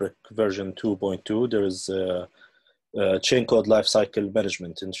in Fabric version 2.2, there is chain code lifecycle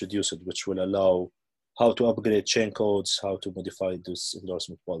management introduced, which will allow how to upgrade chain codes, how to modify this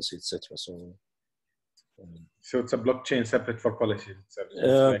endorsement policy, etc. So it's a blockchain separate for policies itself.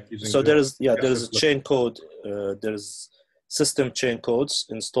 So there is a chain code. There is system chain codes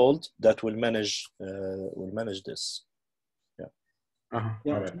installed that will manage this.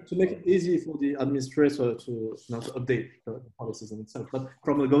 Yeah, to make it easy for the administrator to update the policies in itself. But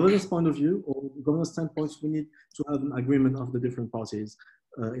from a governance point of view or governance standpoint, we need to have an agreement of the different parties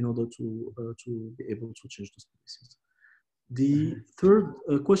in order to be able to change those policies. The third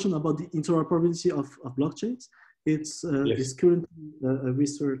question about the interoperability of blockchains, it's currently a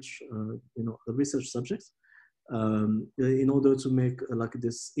research, a research subject in order to make like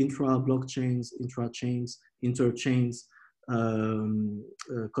this intra-blockchains, intra-chains, inter-chains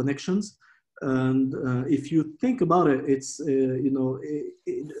connections. And if you think about it, it's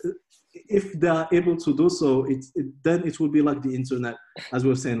if they are able to do so, then it will be like the internet, as we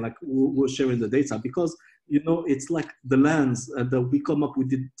were saying, like we're sharing the data, because it's like the LANs that we come up with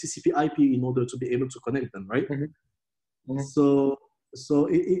the TCP/IP in order to be able to connect them, right? So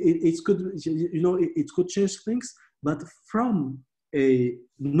it could it could change things, but from a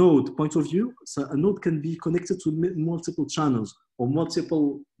node point of view, so a node can be connected to multiple channels or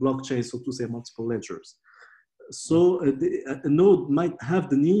multiple blockchains, so to say, multiple ledgers. So a node might have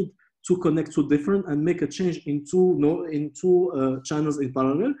the need to connect to different and make a change into channels in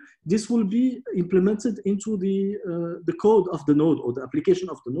parallel. This will be implemented into the code of the node, or the application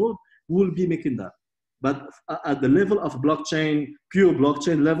of the node will be making that. But at the level of blockchain, pure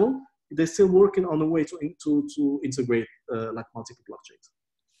blockchain level, they're still working on a way to integrate like multiple blockchains.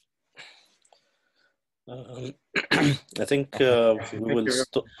 I think we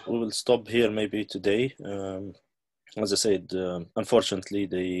will stop here maybe today. As I said, unfortunately,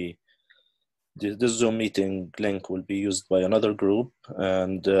 the Zoom meeting link will be used by another group,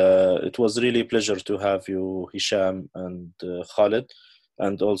 and it was really a pleasure to have you, Hicham and Khaled,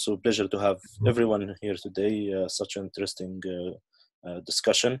 and also a pleasure to have everyone here today. Such an interesting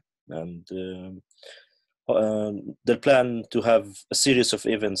discussion, and they plan to have a series of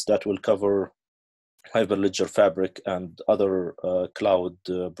events that will cover Hyperledger Fabric and other cloud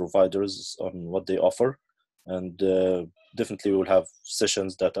providers on what they offer, and definitely we'll have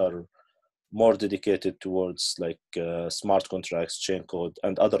sessions that are more dedicated towards like smart contracts, chain code,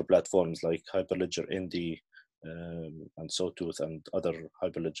 and other platforms like Hyperledger Indy and Sawtooth and other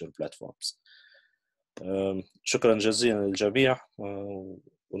Hyperledger platforms. شكرا جزيلا للجميع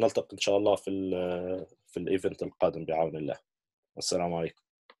ونلتقي إن شاء الله في الإيفنت القادم بعون الله. السلام عليكم.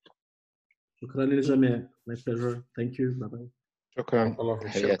 شكرا للجميع. My pleasure. Thank you. Bye bye. شكرا.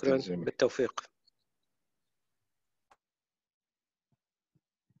 شكرا بالتوفيق.